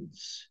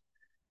words.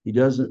 He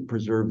doesn't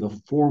preserve the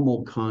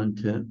formal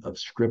content of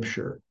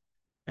Scripture.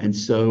 And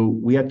so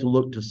we have to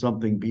look to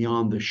something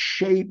beyond the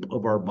shape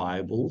of our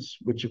Bibles,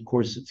 which of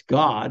course it's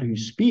God who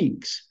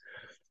speaks.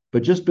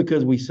 But just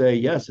because we say,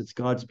 yes, it's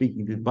God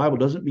speaking through the Bible,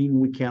 doesn't mean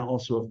we can't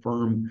also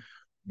affirm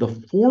the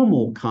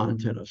formal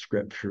content of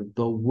Scripture,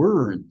 the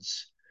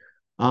words.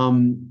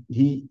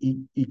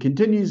 He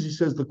continues, he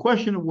says, the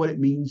question of what it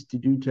means to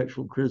do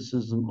textual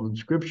criticism on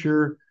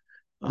Scripture,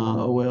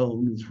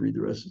 well, let's read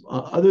the rest.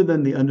 Other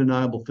than the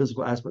undeniable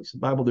physical aspects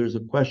of the Bible, there's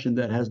a question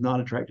that has not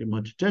attracted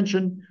much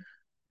attention,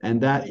 and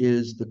that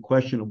is the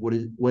question of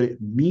what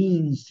it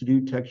means to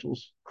do textual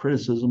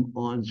criticism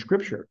on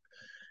Scripture.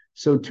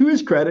 So to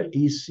his credit,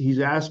 he's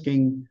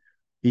saying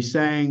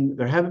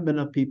there haven't been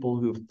enough people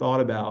who have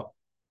thought about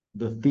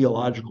the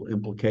theological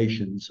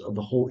implications of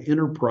the whole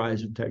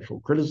enterprise of textual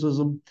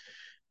criticism.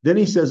 Then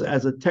he says,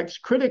 as a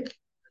text critic,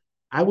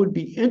 I would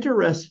be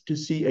interested to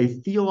see a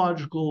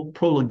theological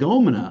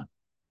prolegomena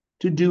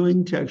to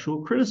doing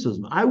textual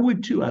criticism. I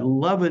would too. I'd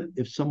love it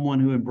if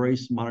someone who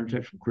embraced modern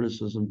textual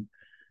criticism,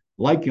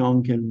 like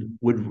Jongkind,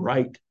 would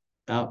write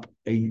up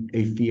a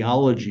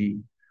theology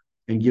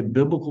and give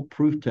biblical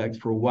proof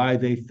text for why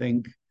they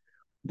think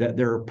that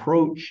their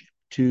approach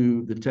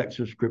to the text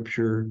of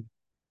Scripture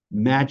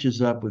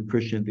matches up with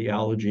Christian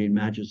theology and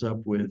matches up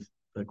with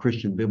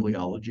Christian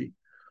bibliology.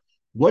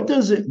 What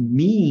does it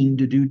mean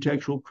to do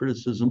textual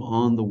criticism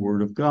on the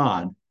Word of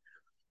God?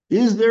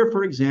 Is there,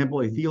 for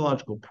example, a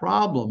theological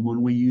problem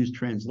when we use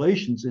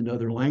translations into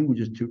other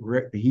languages to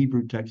correct the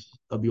Hebrew text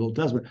of the Old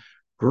Testament?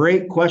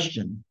 Great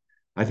question.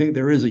 I think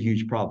there is a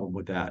huge problem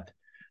with that.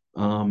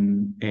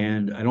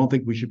 And I don't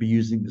think we should be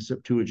using the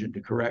Septuagint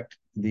to correct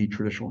the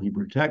traditional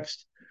Hebrew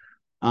text.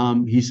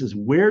 He says,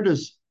 where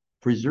does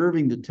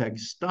preserving the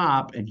text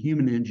stop and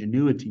human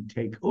ingenuity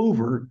take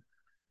over?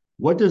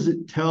 What does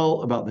it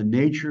tell about the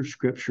nature of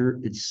Scripture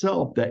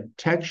itself that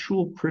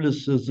textual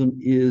criticism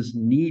is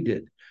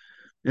needed?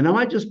 And I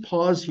might just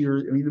pause here.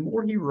 I mean, the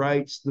more he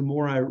writes, the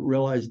more I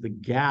realize the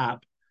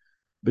gap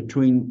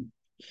between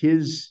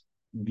his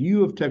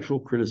view of textual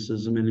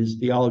criticism and his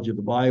theology of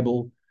the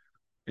Bible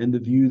and the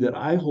view that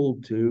I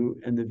hold to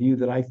and the view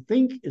that I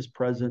think is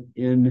present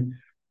in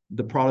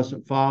the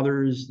Protestant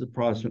Fathers, the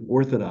Protestant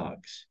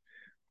Orthodox.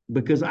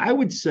 Because I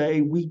would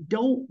say we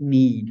don't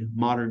need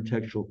modern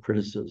textual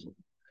criticism.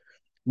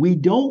 We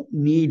don't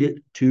need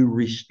it to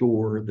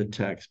restore the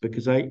text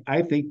because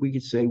I think we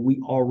could say we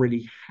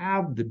already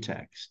have the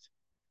text.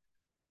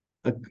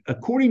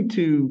 According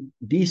to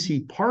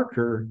D.C.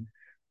 Parker,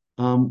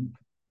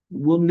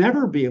 we'll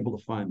never be able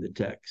to find the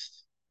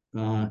text.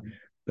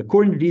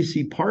 According to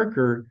D.C.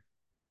 Parker,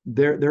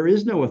 there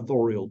is no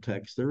authorial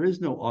text. There is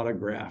no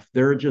autograph.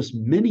 There are just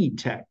many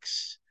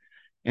texts.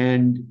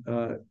 And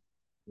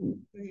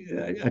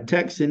a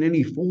text in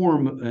any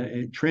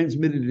form,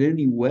 transmitted in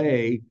any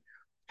way,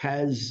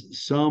 has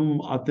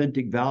some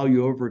authentic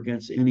value over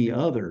against any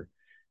other.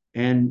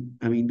 And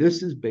I mean,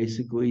 this is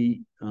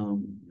basically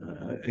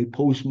a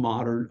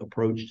postmodern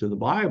approach to the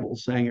Bible,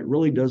 saying it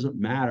really doesn't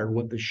matter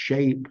what the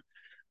shape,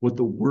 what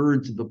the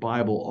words of the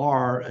Bible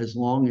are, as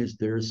long as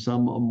there's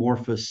some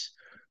amorphous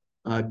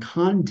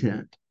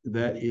content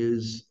that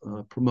is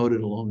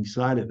promoted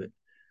alongside of it.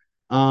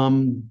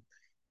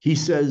 He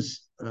says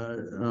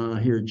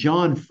here,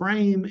 John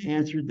Frame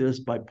answered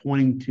this by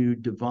pointing to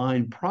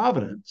divine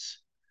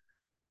providence,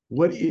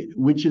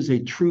 which is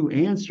a true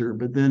answer,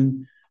 but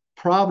then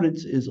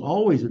providence is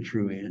always a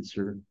true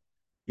answer.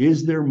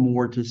 Is there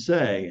more to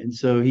say? And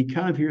so he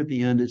kind of here at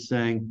the end is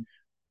saying,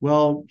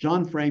 well,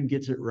 John Frame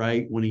gets it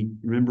right when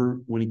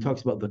he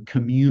talks about the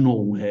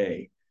communal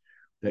way,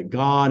 that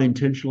God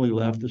intentionally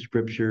left the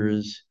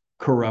scriptures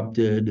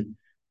corrupted,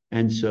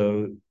 and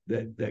so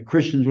that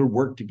Christians would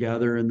work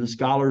together and the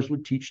scholars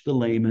would teach the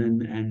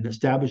laymen and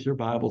establish their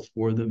Bibles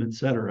for them,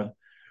 etc.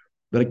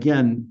 But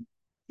again,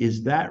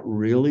 is that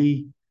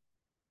really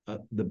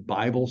the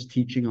Bible's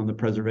teaching on the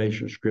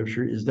preservation of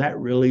Scripture? Is that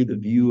really the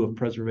view of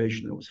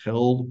preservation that was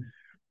held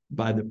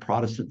by the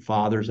Protestant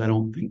fathers? I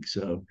don't think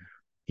so.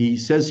 He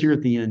says here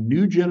at the end,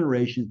 new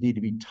generations need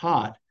to be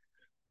taught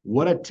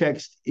what a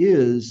text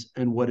is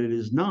and what it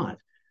is not.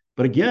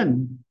 But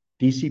again,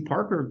 D.C.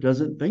 Parker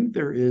doesn't think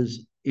there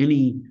is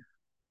any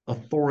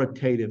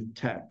authoritative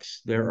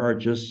text. There are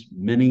just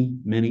many,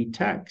 many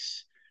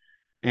texts.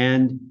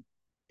 And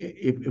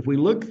if we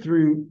look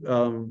through,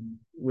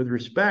 with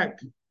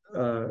respect,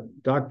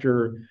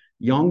 Dr.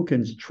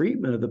 Jongkind's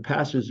treatment of the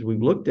passages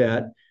we've looked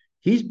at,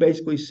 he's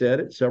basically said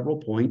at several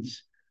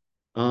points,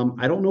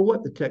 I don't know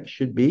what the text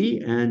should be,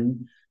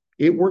 and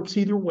it works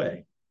either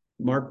way.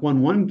 Mark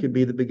 1:1 could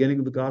be the beginning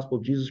of the gospel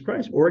of Jesus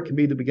Christ, or it can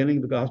be the beginning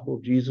of the gospel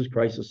of Jesus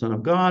Christ, the Son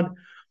of God.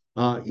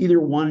 Either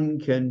one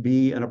can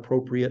be an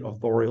appropriate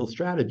authorial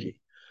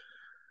strategy.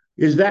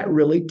 Is that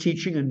really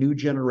teaching a new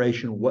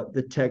generation what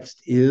the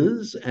text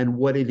is and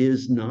what it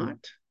is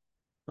not?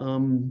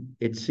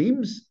 It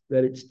seems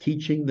that it's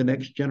teaching the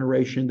next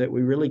generation that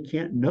we really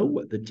can't know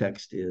what the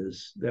text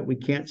is, that we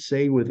can't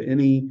say with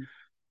any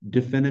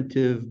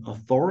definitive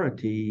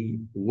authority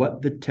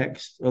what the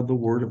text of the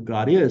Word of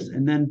God is.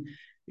 And then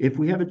if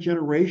we have a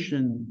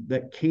generation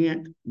that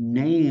can't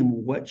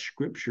name what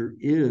Scripture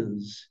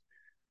is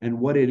and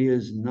what it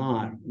is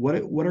not, what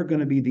are going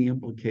to be the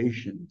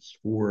implications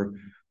for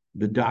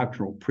the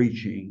doctrinal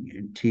preaching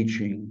and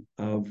teaching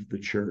of the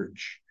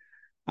church?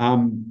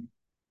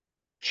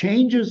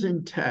 Changes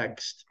in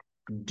text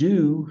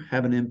do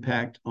have an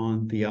impact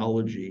on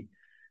theology,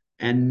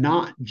 and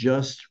not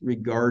just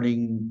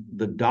regarding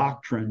the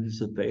doctrines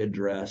that they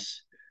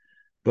address,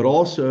 but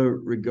also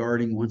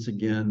regarding, once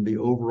again, the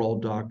overall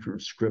doctrine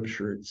of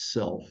Scripture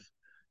itself,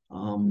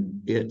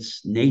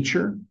 its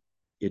nature,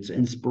 its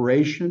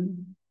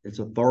inspiration, its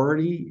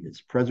authority,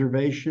 its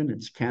preservation,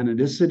 its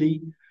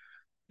canonicity.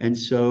 And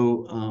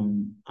so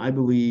I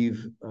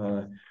believe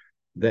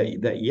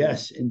that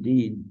yes,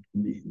 indeed,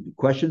 the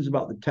questions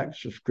about the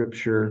text of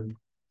Scripture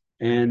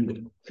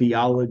and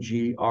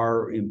theology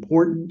are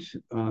important.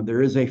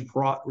 There is a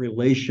fraught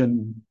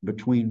relation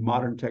between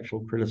modern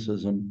textual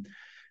criticism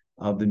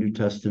of the New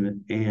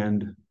Testament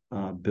and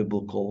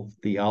biblical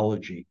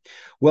theology.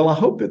 Well, I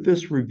hope that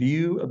this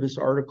review of this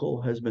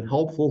article has been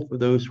helpful for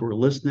those who are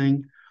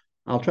listening.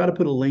 I'll try to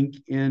put a link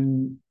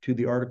in to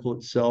the article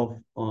itself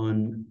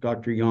on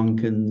Dr.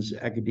 Jongkind's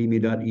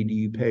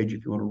academia.edu page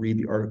if you want to read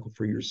the article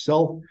for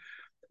yourself.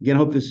 Again, I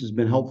hope this has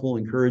been helpful,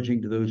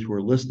 encouraging to those who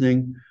are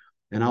listening,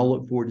 and I'll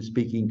look forward to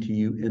speaking to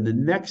you in the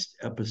next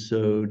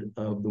episode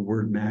of the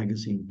Word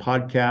Magazine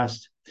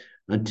podcast.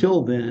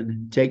 Until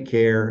then, take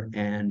care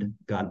and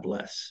God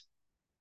bless.